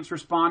experience,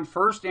 respond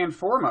first and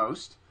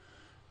foremost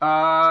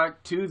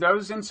to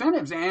those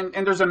incentives.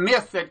 And there's a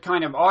myth that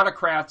kind of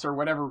autocrats or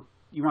whatever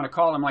you want to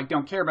call them, like,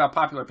 don't care about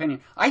popular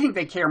opinion. I think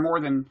they care more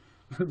than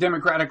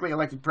democratically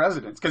elected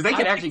presidents, because they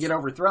could actually get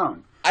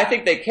overthrown. I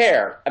think they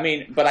care. I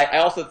mean, but I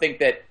also think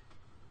that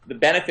the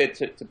benefit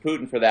to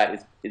Putin for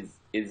that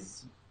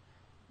is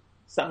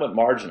somewhat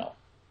marginal.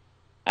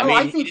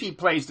 I think he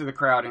plays to the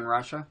crowd in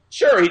Russia.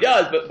 Sure, he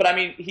does, but I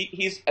mean,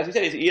 he's, as you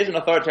said, he is an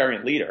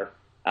authoritarian leader.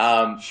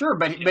 Sure,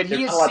 but he has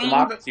seen a lot of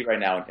democracy right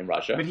now in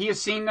Russia. But he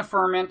has seen the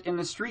ferment in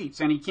the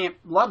streets, and he can't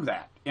love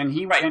that. And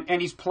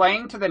and he's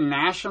playing to the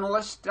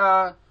nationalist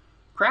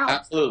crowd.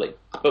 Absolutely.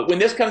 But when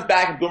this comes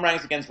back and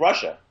boomerangs against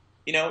Russia,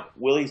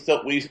 will he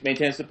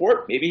maintain his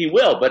support? Maybe he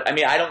will. But I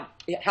mean,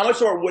 how much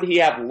more would he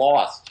have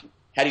lost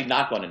had he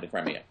not gone into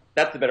Crimea?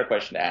 That's the better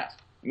question to ask.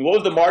 I mean, what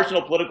was the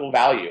marginal political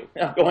value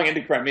of going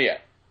into Crimea?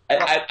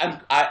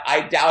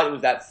 I doubt it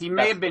was that. He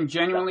may have been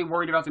genuinely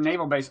worried about the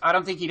naval base. I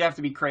don't think he'd have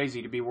to be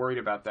crazy to be worried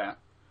about that.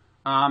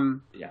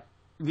 Yeah.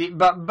 The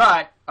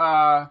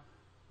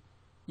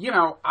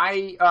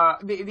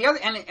other,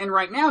 and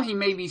right now he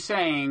may be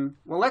saying,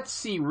 well, let's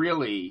see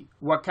really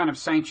what kind of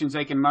sanctions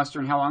they can muster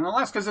and how long they'll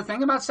last. Because the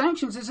thing about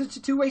sanctions is it's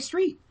a two-way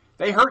street.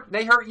 They hurt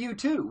you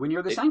too when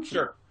you're the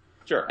sanctioner.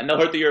 Sure, and they'll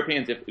hurt the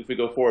Europeans if we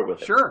go forward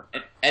with it. Sure,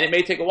 and it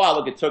may take a while.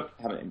 Look, it took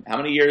how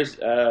many years,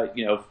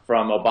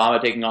 from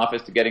Obama taking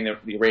office to getting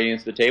the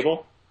Iranians to the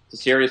table. It's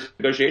a serious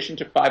negotiation. It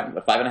took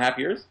 5.5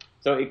 years.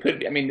 So it could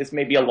be. I mean, this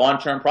may be a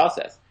long-term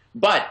process.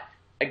 But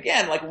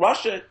again, like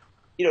Russia,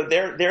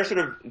 their sort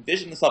of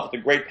vision of themselves as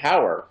a great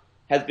power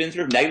has been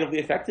sort of negatively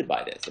affected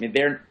by this. I mean,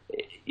 they're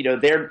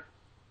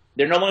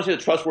no longer a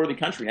trustworthy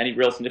country in any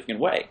real significant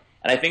way.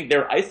 And I think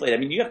they're isolated. I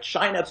mean, you have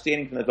China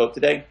abstaining from the vote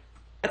today.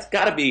 That's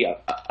got to be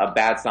a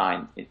bad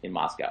sign in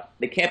Moscow.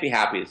 They can't be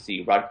happy to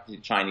see the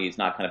Chinese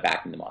not kind of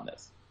backing them on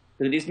this.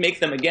 Because it just makes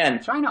them,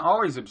 again... China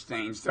always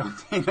abstains, don't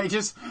they? They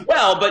just...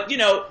 Well, but,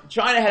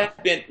 China has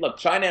been... Look,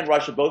 China and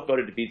Russia both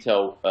voted to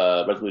veto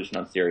a resolution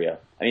on Syria.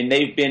 I mean,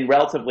 they've been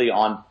relatively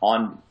on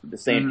the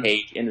same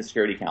page in the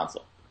Security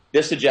Council.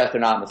 This suggests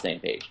they're not on the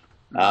same page.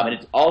 And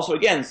it also,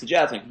 again,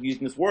 suggests, I'm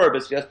using this word,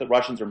 but suggests that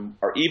Russians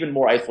are even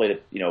more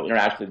isolated,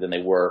 internationally than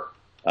they were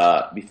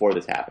before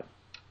this happened.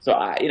 So,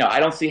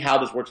 I don't see how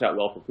this works out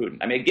well for Putin.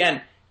 I mean,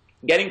 again,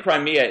 getting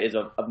Crimea is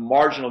a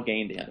marginal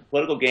gain to him. The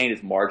political gain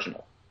is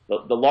marginal.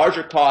 The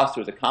larger cost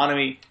to his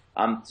economy,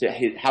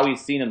 to how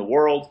he's seen in the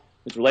world,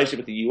 his relationship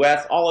with the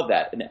U.S., all of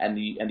that, and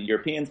the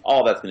Europeans,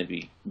 all of that's going to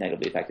be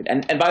negatively affected.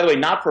 And by the way,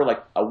 not for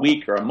like a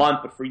week or a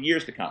month, but for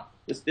years to come.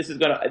 This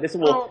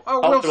will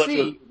we'll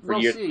see.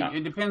 We'll see.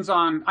 It depends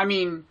on. I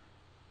mean,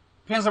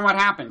 depends on what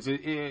happens.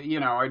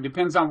 It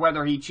depends on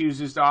whether he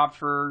chooses to opt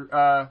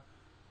for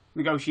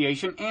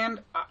negotiation.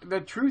 And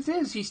the truth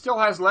is, he still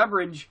has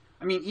leverage.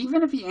 I mean,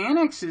 even if he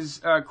annexes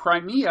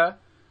Crimea,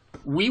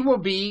 we will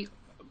be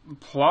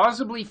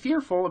plausibly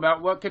fearful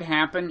about what could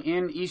happen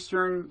in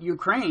eastern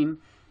Ukraine.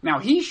 Now,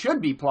 he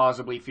should be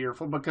plausibly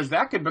fearful because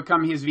that could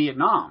become his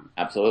Vietnam.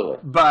 Absolutely.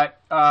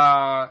 But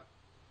Vietnam's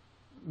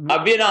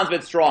a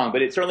bit strong,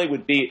 but it certainly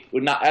would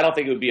not. I don't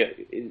think it would be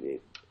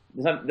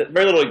there's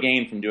very little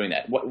gain from doing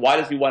that. Why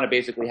does he want to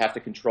basically have to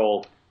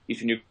control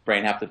eastern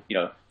Ukraine? Have to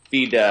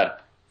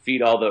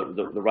feed all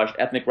the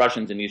ethnic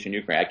Russians in eastern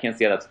Ukraine? I can't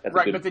see how that's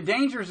right. good. But the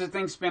danger is that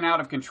things spin out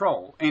of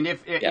control, and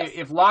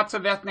if lots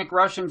of ethnic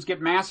Russians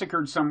get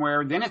massacred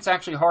somewhere, then it's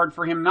actually hard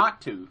for him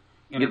not to.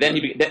 Then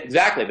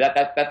exactly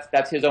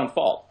that's his own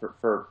fault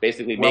for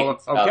basically making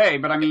stuff. Okay,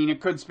 but I mean it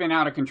could spin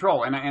out of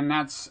control, and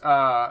that's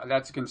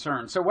a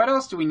concern. So what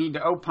else do we need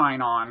to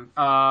opine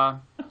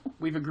on?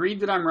 We've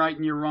agreed that I'm right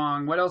and you're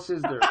wrong. What else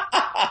is there?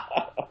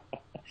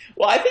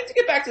 Well, I think to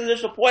get back to the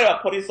initial point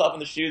about putting yourself in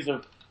the shoes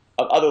of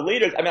other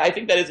leaders, I mean, I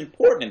think that is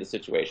important in this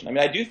situation. I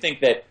mean, I do think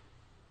that,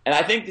 and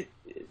I think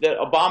that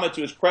Obama,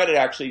 to his credit,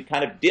 actually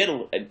kind of did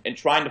in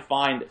trying to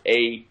find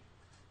a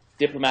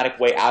diplomatic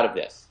way out of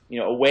this.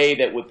 A way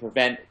that would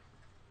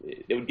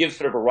give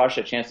sort of a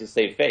Russia a chance to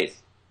save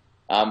face.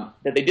 That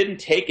they didn't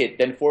take it,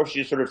 then forced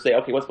you to sort of say,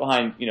 okay, what's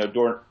behind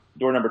door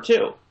number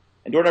two?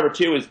 And door number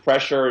two is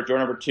pressure. Door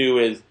number two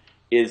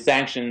is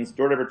sanctions.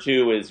 Door number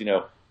two is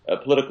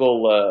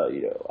political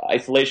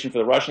isolation for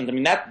the Russians. I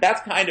mean,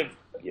 that's kind of,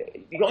 you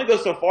can only go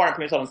so far in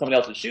putting yourself in somebody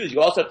else's shoes.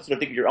 You also have to sort of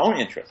think of your own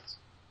interests,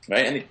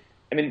 right?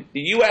 And the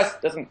U.S.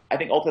 ultimately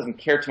doesn't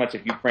care too much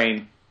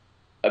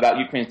about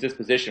Ukraine's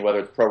disposition, whether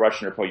it's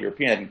pro-Russian or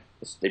pro-European. I think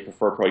they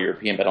prefer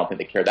pro-European, but I don't think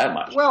they care that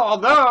much. Well,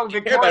 although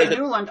Victoria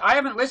Nuland, I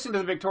haven't listened to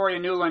the Victoria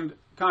Nuland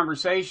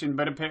conversation,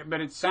 but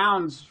it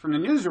sounds from the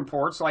news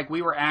reports like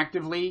we were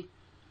actively,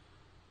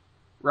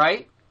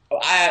 right?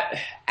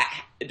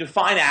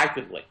 Define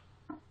actively.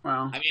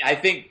 Well, I mean, I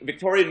think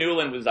Victoria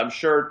Nuland was, I'm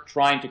sure,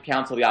 trying to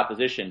counsel the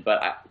opposition, but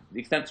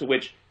the extent to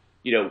which,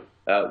 we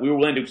were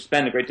willing to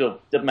spend a great deal of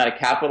diplomatic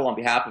capital on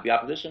behalf of the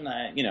opposition,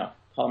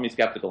 call me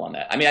skeptical on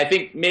that. I mean, I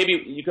think maybe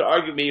you could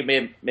argue maybe may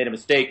have made a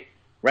mistake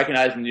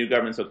recognizing the new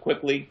government so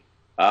quickly,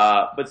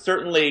 but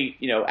certainly,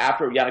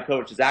 after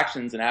Yanukovych's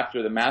actions and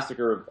after the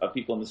massacre of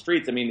people in the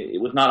streets, I mean, it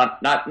was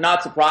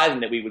not surprising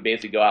that we would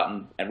basically go out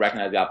and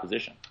recognize the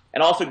opposition,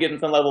 and also give them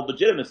some level of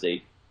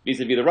legitimacy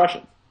vis-a-vis the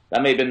Russians.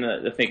 That may have been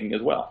the thinking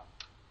as well.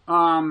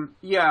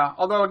 Yeah,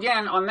 although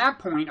again, on that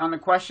point, on the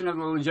question of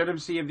the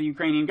legitimacy of the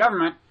Ukrainian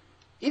government,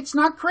 it's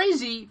not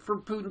crazy for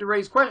Putin to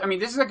raise questions. I mean,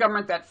 this is a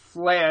government that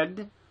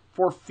fled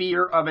for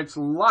fear of its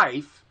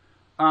life.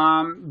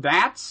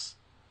 That's,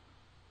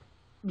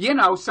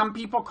 some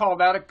people call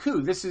that a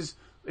coup.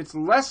 It's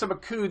less of a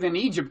coup than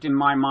Egypt in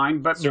my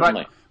mind, but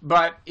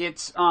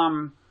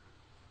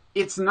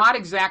it's not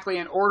exactly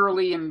an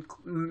orderly and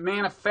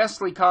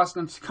manifestly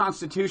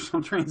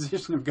constitutional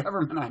transition of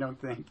government, I don't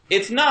think.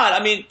 It's not.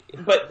 I mean,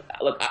 but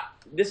look,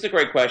 this is a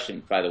great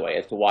question, by the way,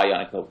 as to why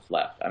Yanukovych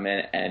left. I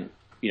mean, and,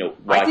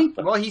 why. I think,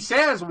 well, he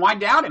says, why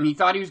doubt him? He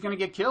thought he was going to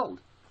get killed.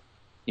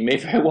 He may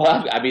very well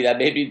have. I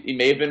mean, he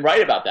may have been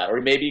right about that, or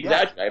he may be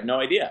exaggerating. Yeah. I have no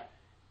idea.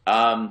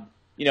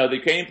 The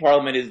Ukrainian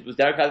parliament was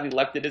democratically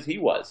elected as he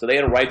was, so they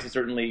had a right to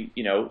certainly,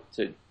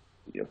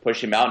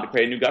 push him out and to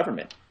create a new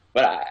government.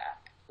 But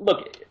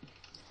look,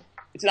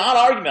 it's an odd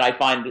argument. I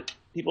find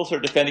people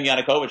sort of defending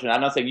Yanukovych, and I'm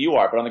not saying you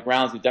are, but on the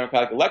grounds he's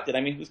democratically elected. I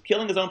mean, he was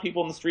killing his own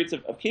people in the streets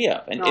of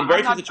Kiev, and in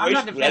very few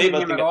situations would any of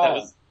us think that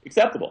was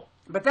acceptable.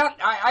 But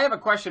I have a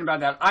question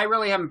about that. I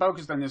really haven't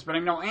focused on this, but I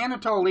know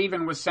Anatol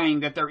Levin was saying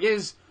that there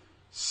is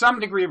some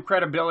degree of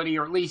credibility,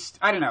 or at least,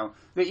 I don't know,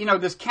 that,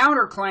 this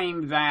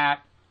counterclaim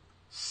that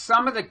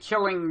some of the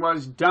killing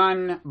was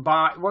done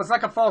was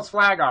like a false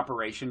flag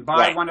operation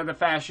by one of the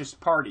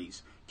fascist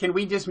parties. Can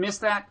we dismiss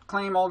that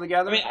claim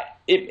altogether? I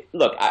mean,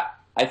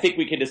 I think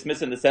we can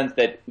dismiss it in the sense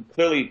that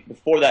clearly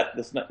before that,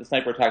 the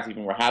sniper attacks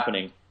even were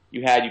happening,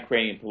 you had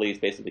Ukrainian police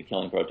basically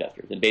killing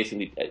protesters and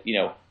basically,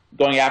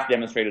 going after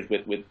demonstrators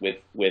with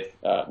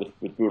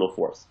brutal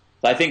force.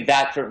 So I think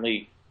that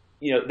certainly,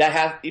 that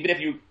has, even if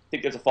you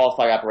think there's a false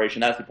flag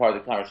operation, that has to be part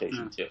of the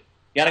conversation too.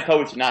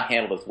 Yanukovych did not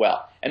handle this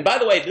well. And by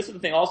the way, this is the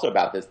thing also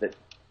about this that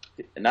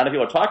not enough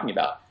people are talking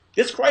about.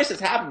 This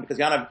crisis happened because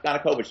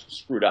Yanukovych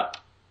screwed up.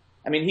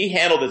 I mean, he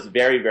handled this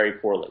very, very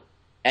poorly.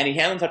 And he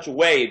handled it in such a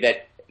way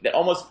that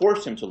almost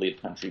forced him to leave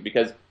the country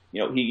because,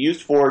 he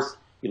used force,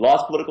 he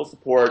lost political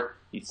support,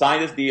 he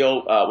signed this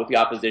deal with the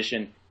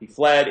opposition, he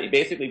fled, he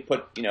basically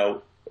put,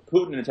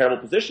 Putin in a terrible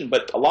position.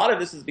 But a lot of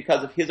this is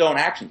because of his own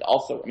actions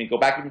also. I mean, go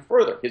back even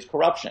further, his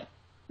corruption.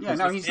 Yeah,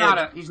 no, he's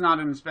not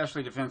an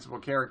especially defensible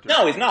character.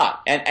 No, he's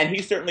not. And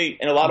he certainly,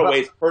 in a lot of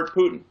ways, hurt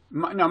Putin.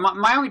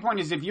 My only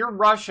point is if you're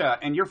Russia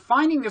and you're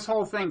finding this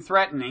whole thing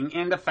threatening,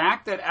 and the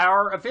fact that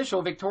our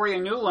official, Victoria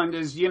Nuland,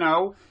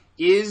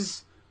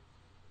 is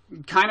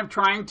kind of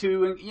trying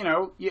to,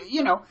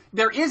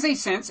 there is a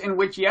sense in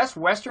which, yes,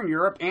 Western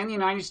Europe and the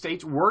United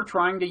States were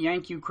trying to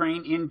yank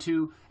Ukraine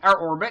into our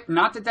orbit.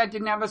 Not that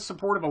didn't have the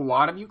support of a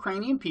lot of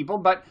Ukrainian people,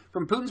 but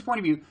from Putin's point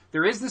of view,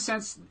 there is the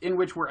sense in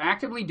which we're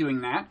actively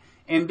doing that.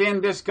 And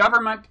then this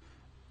government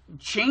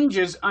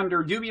changes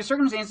under dubious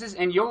circumstances,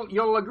 and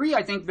you'll agree,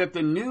 I think, that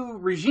the new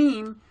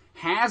regime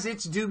has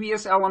its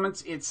dubious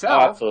elements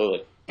itself.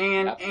 Oh,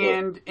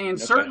 absolutely. And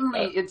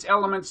certainly its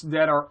elements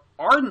that are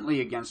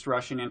ardently against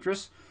Russian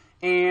interests.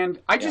 And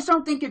I just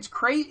don't think it's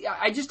crazy.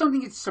 I just don't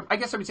think it's, I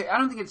guess I would say, I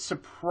don't think it's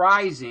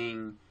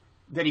surprising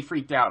that he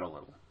freaked out a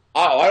little.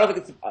 Oh, I don't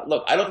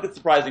think it's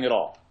surprising at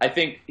all. I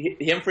think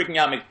him freaking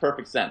out makes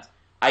perfect sense.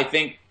 I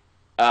think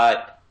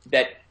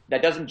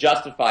that doesn't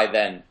justify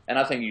then, and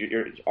I'm not saying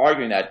you're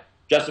arguing that,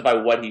 justify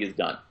what he has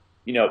done.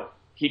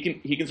 He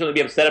can certainly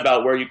be upset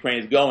about where Ukraine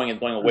is going and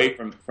going away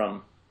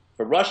from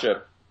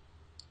Russia,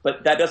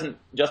 but that doesn't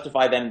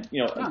justify then,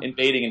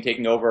 invading and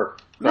taking over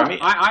Crimea.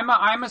 No,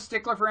 I'm a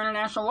stickler for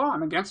international law.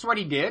 I'm against what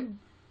he did.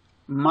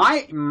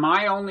 My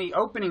only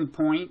opening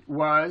point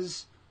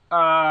was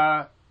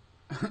the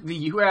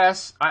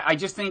U.S. I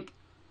just think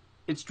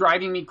it's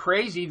driving me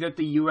crazy that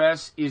the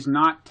U.S. is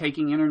not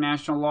taking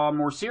international law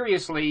more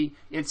seriously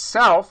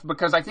itself,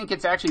 because I think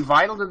it's actually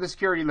vital to the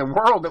security of the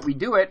world that we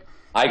do it.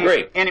 I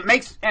agree. And it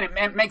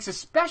makes a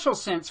special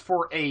sense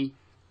for a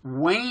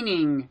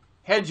waning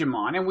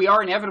hegemon, and we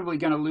are inevitably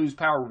going to lose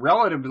power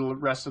relative to the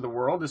rest of the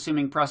world,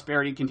 assuming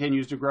prosperity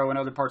continues to grow in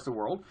other parts of the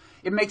world.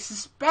 It makes a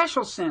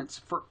special sense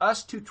for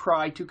us to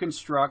try to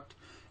construct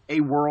a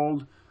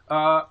world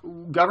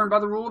governed by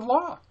the rule of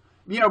law.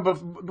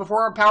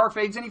 before our power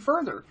fades any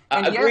further.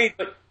 And agreed,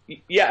 but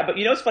you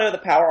know what's funny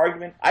about the power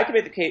argument? I can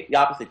make the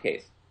opposite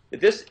case. That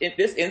this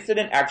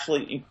incident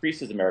actually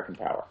increases American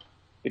power.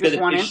 Because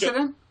this one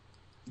incident?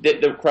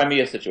 The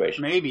Crimea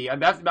situation. Maybe. I'm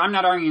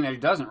not arguing that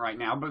it doesn't right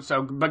now,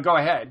 but go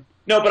ahead.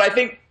 No, but I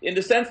think in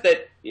the sense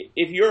that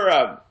if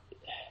you're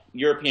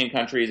European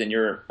countries and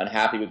you're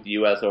unhappy with the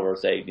U.S. over,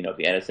 say, the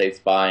NSA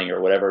spying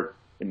or whatever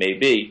it may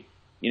be,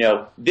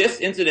 this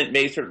incident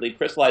may certainly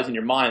crystallize in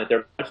your mind that there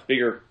are much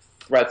bigger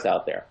threats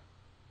out there,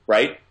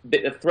 right?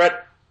 The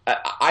threat,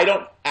 I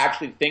don't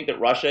actually think that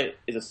Russia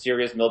is a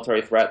serious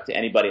military threat to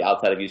anybody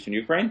outside of Eastern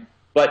Ukraine,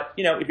 but,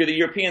 if you're the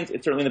Europeans,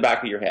 it's certainly in the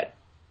back of your head.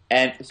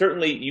 And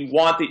certainly you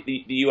want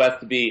the U.S.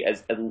 to be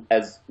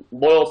as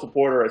loyal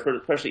supporter,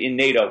 especially in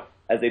NATO,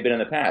 as they've been in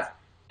the past.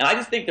 And I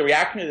just think the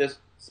reaction to this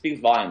speaks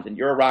volumes. And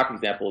your Iraq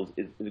example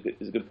is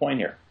a good point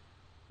here.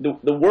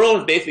 The world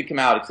has basically come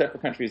out, except for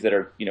countries that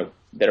are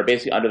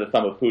basically under the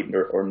thumb of Putin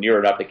or near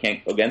enough they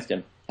can't go against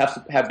him,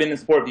 have been in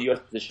support of the U.S.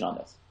 position on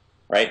this,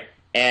 right?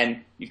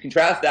 And you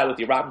contrast that with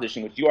the Iraq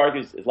position, which you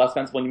argue is less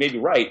sensible, and you may be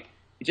right.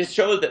 It just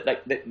shows that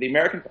the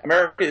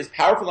America is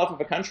powerful enough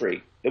of a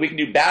country that we can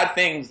do bad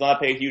things, not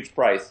pay a huge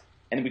price,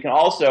 and we can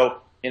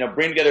also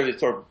bring together these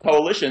sort of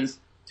coalitions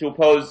to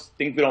oppose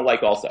things we don't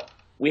like. Also,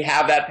 we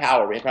have that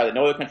power. We have power that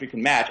no other country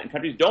can match, and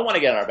countries don't want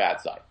to get on our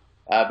bad side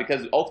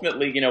because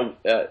ultimately,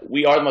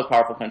 we are the most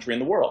powerful country in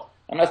the world.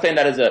 I'm not saying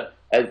that as that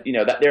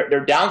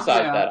they're downsides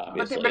to that,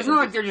 obviously. But it's not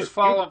like they're just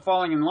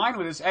falling in line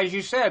with this. As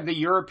you said, the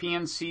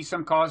Europeans see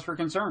some cause for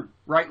concern,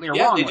 rightly or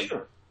wrongly. They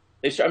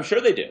do. I'm sure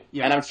they do,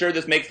 and I'm sure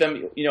this makes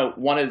them,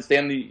 want to stay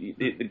on the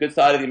good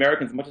side of the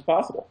Americans as much as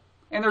possible.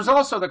 And there's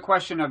also the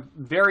question of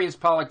various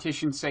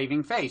politicians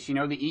saving face.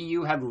 The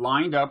EU had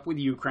lined up with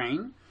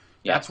Ukraine.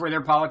 That's where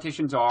their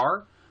politicians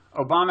are.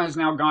 Obama has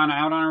now gone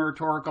out on a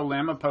rhetorical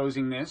limb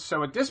opposing this.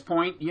 So at this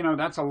point,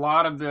 that's a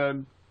lot of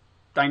the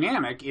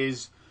dynamic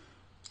is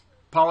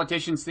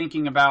politicians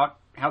thinking about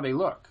how they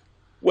look.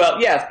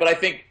 Well, yes, but I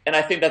think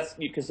that's,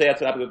 you can say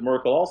that's what happened with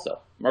Merkel also.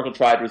 Merkel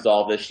tried to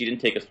resolve this. She didn't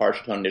take as harsh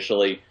a tone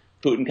initially.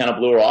 Putin kind of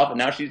blew her off, and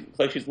now she's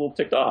a little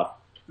ticked off.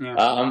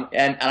 Yeah.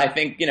 And I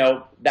think,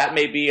 that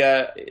may be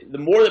the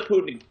more that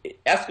Putin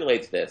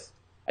escalates this,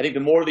 I think the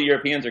more the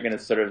Europeans are going to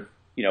sort of,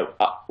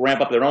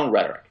 ramp up their own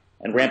rhetoric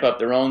and ramp up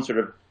their own sort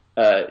of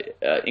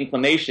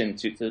inclination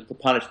to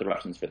punish the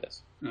Russians for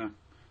this. Yeah.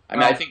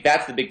 I think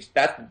that's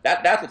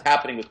that's what's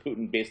happening with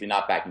Putin basically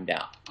not backing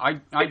down.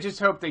 I just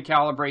hope they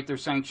calibrate their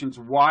sanctions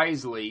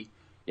wisely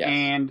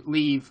and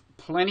leave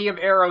plenty of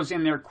arrows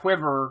in their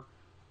quiver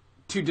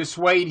to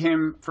dissuade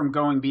him from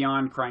going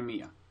beyond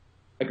Crimea.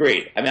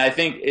 Agreed. I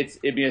think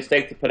it'd be a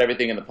mistake to put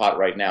everything in the pot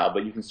right now,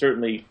 but you can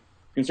certainly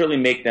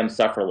make them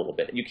suffer a little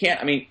bit. You can't.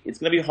 It's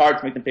going to be hard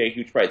to make them pay a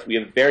huge price. We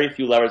have very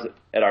few levers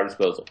at our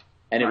disposal,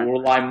 and it will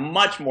rely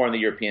much more on the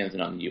Europeans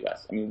than on the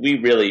U.S. We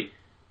really,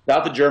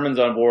 without the Germans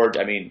on board,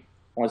 only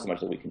so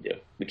much that we can do.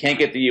 We can't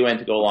get the UN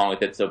to go along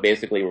with it, so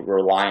basically we're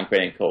relying on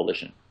creating a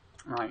coalition.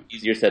 Right.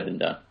 Easier said than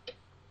done.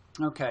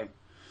 Okay.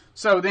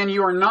 So then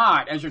you are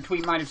not, as your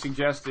tweet might have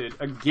suggested,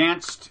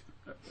 against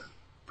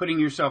putting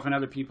yourself in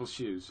other people's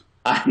shoes.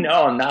 I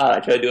know I'm not. I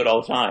try to do it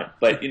all the time.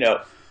 But,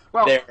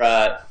 well,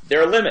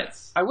 there are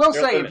limits. I will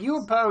say, if you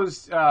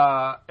opposed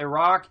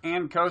Iraq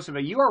and Kosovo,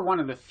 you are one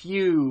of the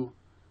few,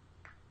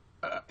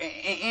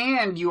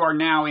 and you are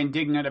now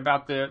indignant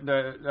about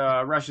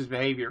the Russia's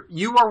behavior.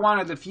 You are one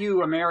of the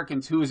few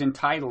Americans who is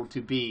entitled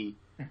to be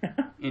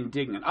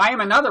indignant. I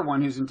am another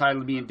one who's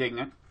entitled to be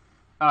indignant.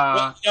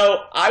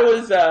 I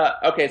was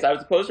okay. So I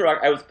was opposed to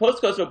Iraq. I was opposed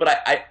to Kosovo, but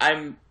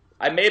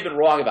I may have been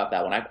wrong about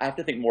that one. I have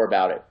to think more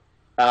about it.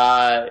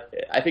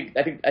 I think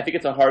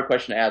it's a hard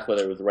question to ask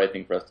whether it was the right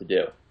thing for us to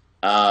do.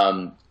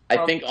 I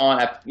think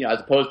as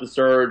opposed to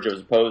Surge,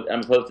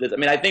 I'm opposed to this.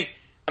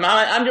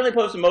 I'm generally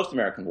opposed to most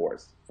American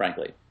wars,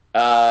 frankly.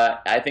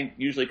 I think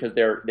usually because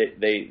they're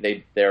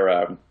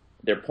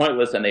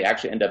pointless and they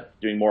actually end up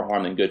doing more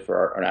harm than good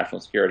for our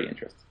national security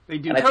interests. They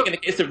do. And I think in the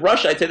case of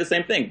Russia, I'd say the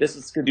same thing. This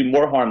is going to do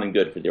more harm than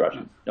good for the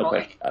Russians. No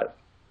question about it.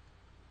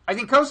 I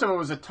think Kosovo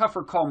was a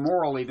tougher call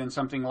morally than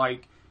something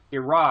like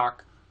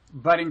Iraq,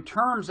 but in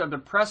terms of the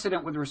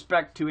precedent with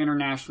respect to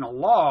international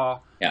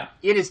law,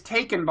 it is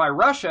taken by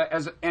Russia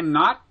and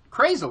not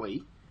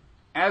crazily,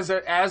 as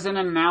an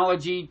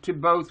analogy to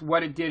both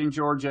what it did in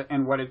Georgia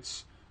and what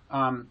it's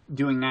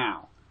doing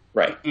now.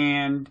 Right.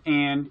 And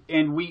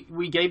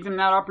we gave them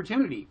that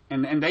opportunity,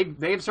 and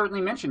they have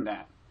certainly mentioned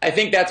that. I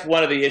think that's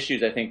one of the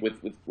issues, I think,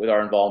 with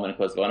our involvement in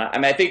Kosovo.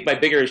 And I think my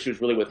bigger issue is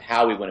really with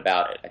how we went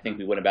about it. I think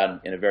we went about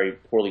it in a very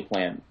poorly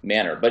planned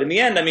manner. But in the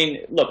end,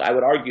 look, I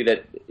would argue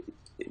that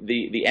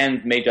the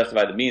ends may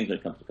justify the means when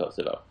it comes to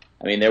Kosovo.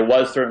 There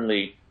was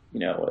certainly, it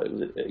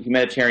was a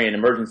humanitarian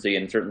emergency,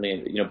 and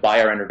certainly,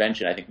 by our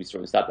intervention, I think we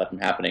certainly stopped that from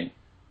happening.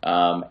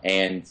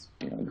 And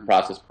the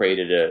process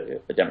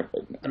created a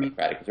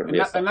democratic.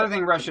 Another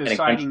thing Russia is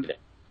citing.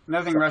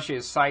 Another thing Russia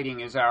is citing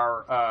is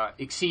our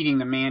exceeding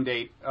the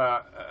mandate,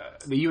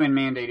 the UN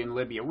mandate in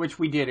Libya, which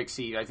we did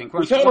exceed, I think.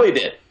 We totally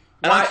did.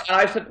 And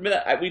I've said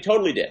that we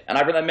totally did, and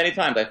I've read that many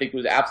times. I think it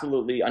was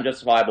absolutely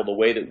unjustifiable the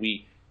way that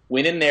we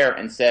went in there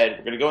and said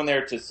we're going to go in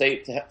there to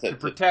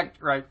protect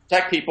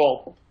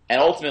people,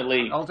 and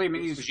ultimately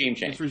it's regime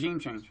change. It's regime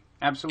change,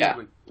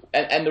 absolutely.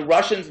 Yeah. And the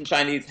Russians and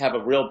Chinese have a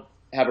real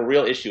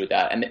issue with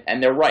that,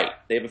 and they're right.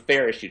 They have a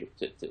fair issue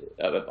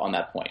on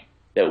that point.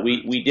 That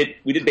we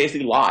did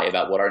basically lie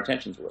about what our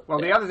intentions were. Well,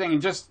 the other thing,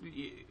 and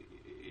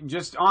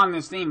just on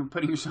this theme of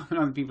putting yourself in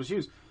other people's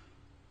shoes,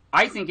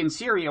 I think in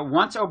Syria,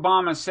 once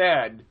Obama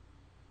said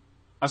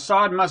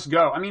Assad must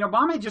go. I mean,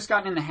 Obama had just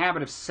gotten in the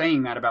habit of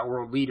saying that about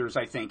world leaders,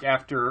 I think,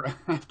 after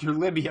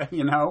Libya,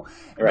 you know.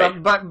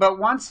 Right. But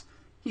once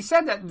he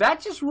said that,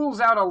 that just rules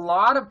out a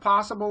lot of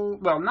possible,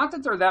 well, not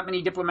that there are that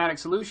many diplomatic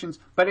solutions,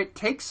 but it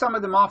takes some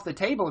of them off the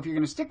table if you're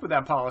going to stick with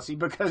that policy,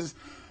 because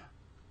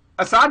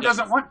Assad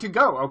doesn't want to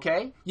go,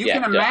 okay? You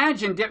can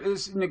imagine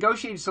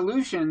negotiated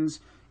solutions,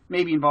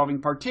 maybe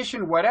involving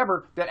partition,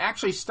 whatever, that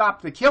actually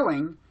stop the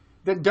killing.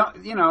 That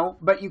don't, you know,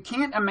 but you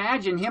can't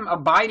imagine him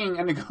abiding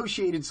a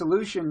negotiated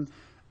solution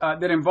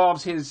that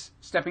involves his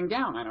stepping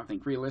down. I don't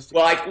think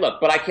realistically. Well,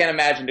 but I can't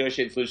imagine a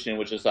negotiated solution in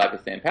which Assad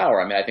could stay in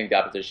power. I mean, I think the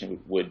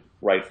opposition would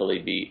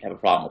rightfully have a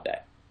problem with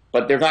that.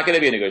 But there's not going to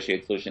be a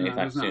negotiated solution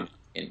anytime soon.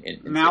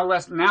 Now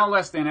less than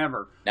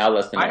ever. Now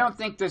less than ever. I don't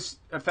think this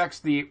affects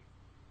the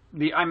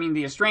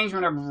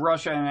estrangement of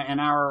Russia and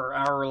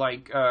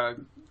our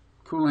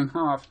cooling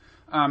off,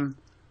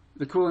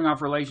 the cooling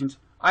off relations.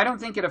 I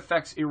don't think it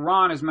affects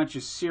Iran as much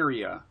as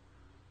Syria.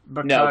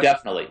 No,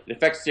 definitely. It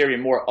affects Syria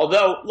more.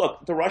 Although,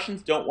 look, the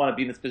Russians don't want to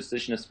be in this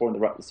position of supporting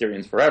the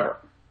Syrians forever.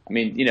 I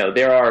mean, you know,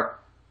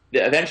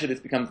 eventually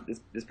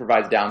this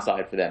provides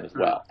downside for them as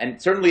well. And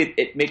certainly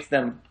it makes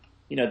them,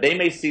 you know, they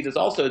may see this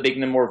also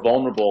making them more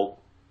vulnerable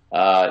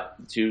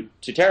to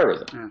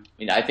terrorism. Yeah. I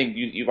mean, I think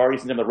you've already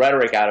seen some of the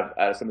rhetoric out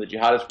of some of the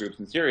jihadist groups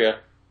in Syria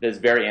that is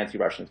very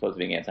anti-Russian, as opposed to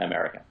being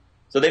anti-American.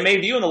 So they may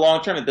view in the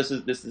long term that this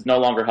is no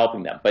longer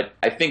helping them. But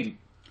I think,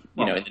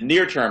 in the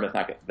near term, that's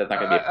not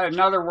going to be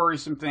another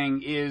worrisome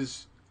thing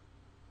is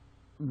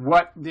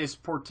what this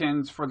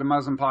portends for the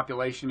Muslim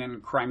population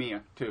in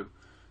Crimea too.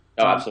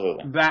 Oh,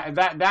 absolutely.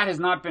 That has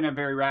not been a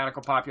very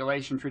radical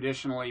population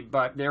traditionally,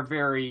 but they're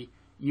very.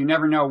 You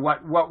never know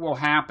what will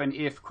happen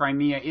if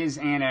Crimea is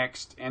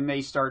annexed and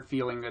they start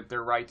feeling that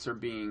their rights are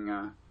being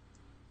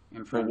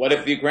infringed. Well, what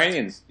if the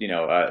Ukrainians? You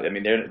know, I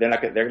mean, they're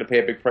going to pay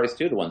a big price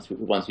too. The ones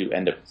who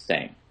end up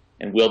staying.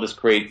 And will this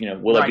create,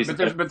 will it be...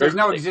 But there's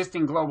no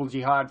existing global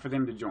jihad for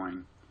them to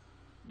join.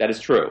 That is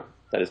true.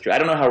 That is true. I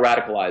don't know how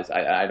radicalized.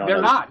 I don't know.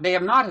 They're not. They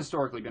have not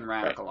historically been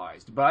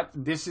radicalized. Right. But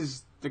this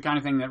is the kind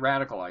of thing that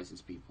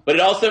radicalizes people. But it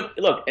also,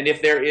 look, and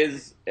if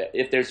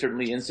there's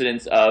certainly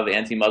incidents of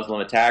anti-Muslim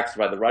attacks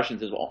by the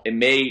Russians as well, it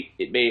may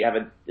have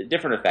a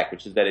different effect,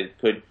 which is that it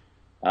could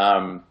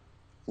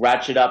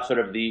ratchet up sort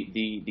of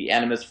the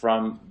animus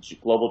from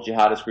global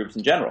jihadist groups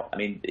in general. I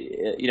mean,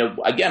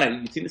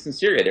 again, you've seen this in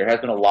Syria. There has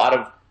been a lot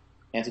of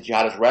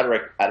anti-jihadist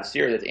rhetoric out of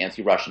Syria that's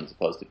anti-Russian as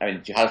opposed to,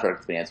 jihadist rhetoric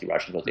has been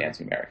anti-Russian as opposed to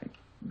anti-American.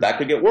 That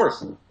could get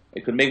worse.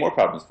 It could make more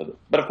problems for them.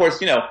 But of course,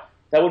 that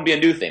wouldn't be a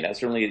new thing. That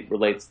certainly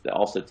relates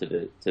also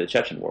to the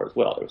Chechen war as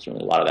well. There was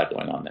certainly a lot of that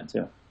going on then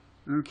too.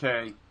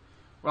 Okay.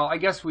 Well, I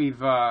guess we've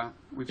solved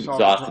this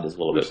a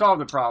little bit. We've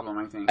solved the problem,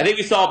 I think. I think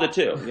we solved it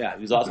too. Yeah,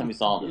 it was awesome. We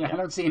solved it. Yeah, I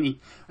don't see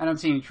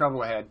any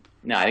trouble ahead.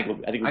 No, I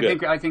think we're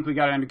good. I think we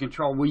got it under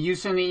control. Will you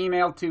send the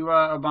email to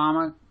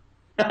Obama?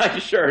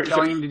 Sure.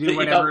 Telling him to do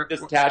whatever.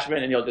 This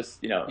attachment, and you'll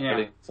just,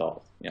 everything's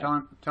solved.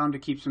 Yeah. Tell him to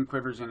keep some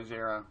quivers in his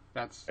arrow.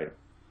 That's right.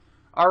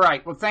 All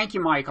right. Well, thank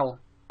you, Michael.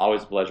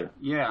 Always a pleasure.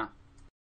 Yeah.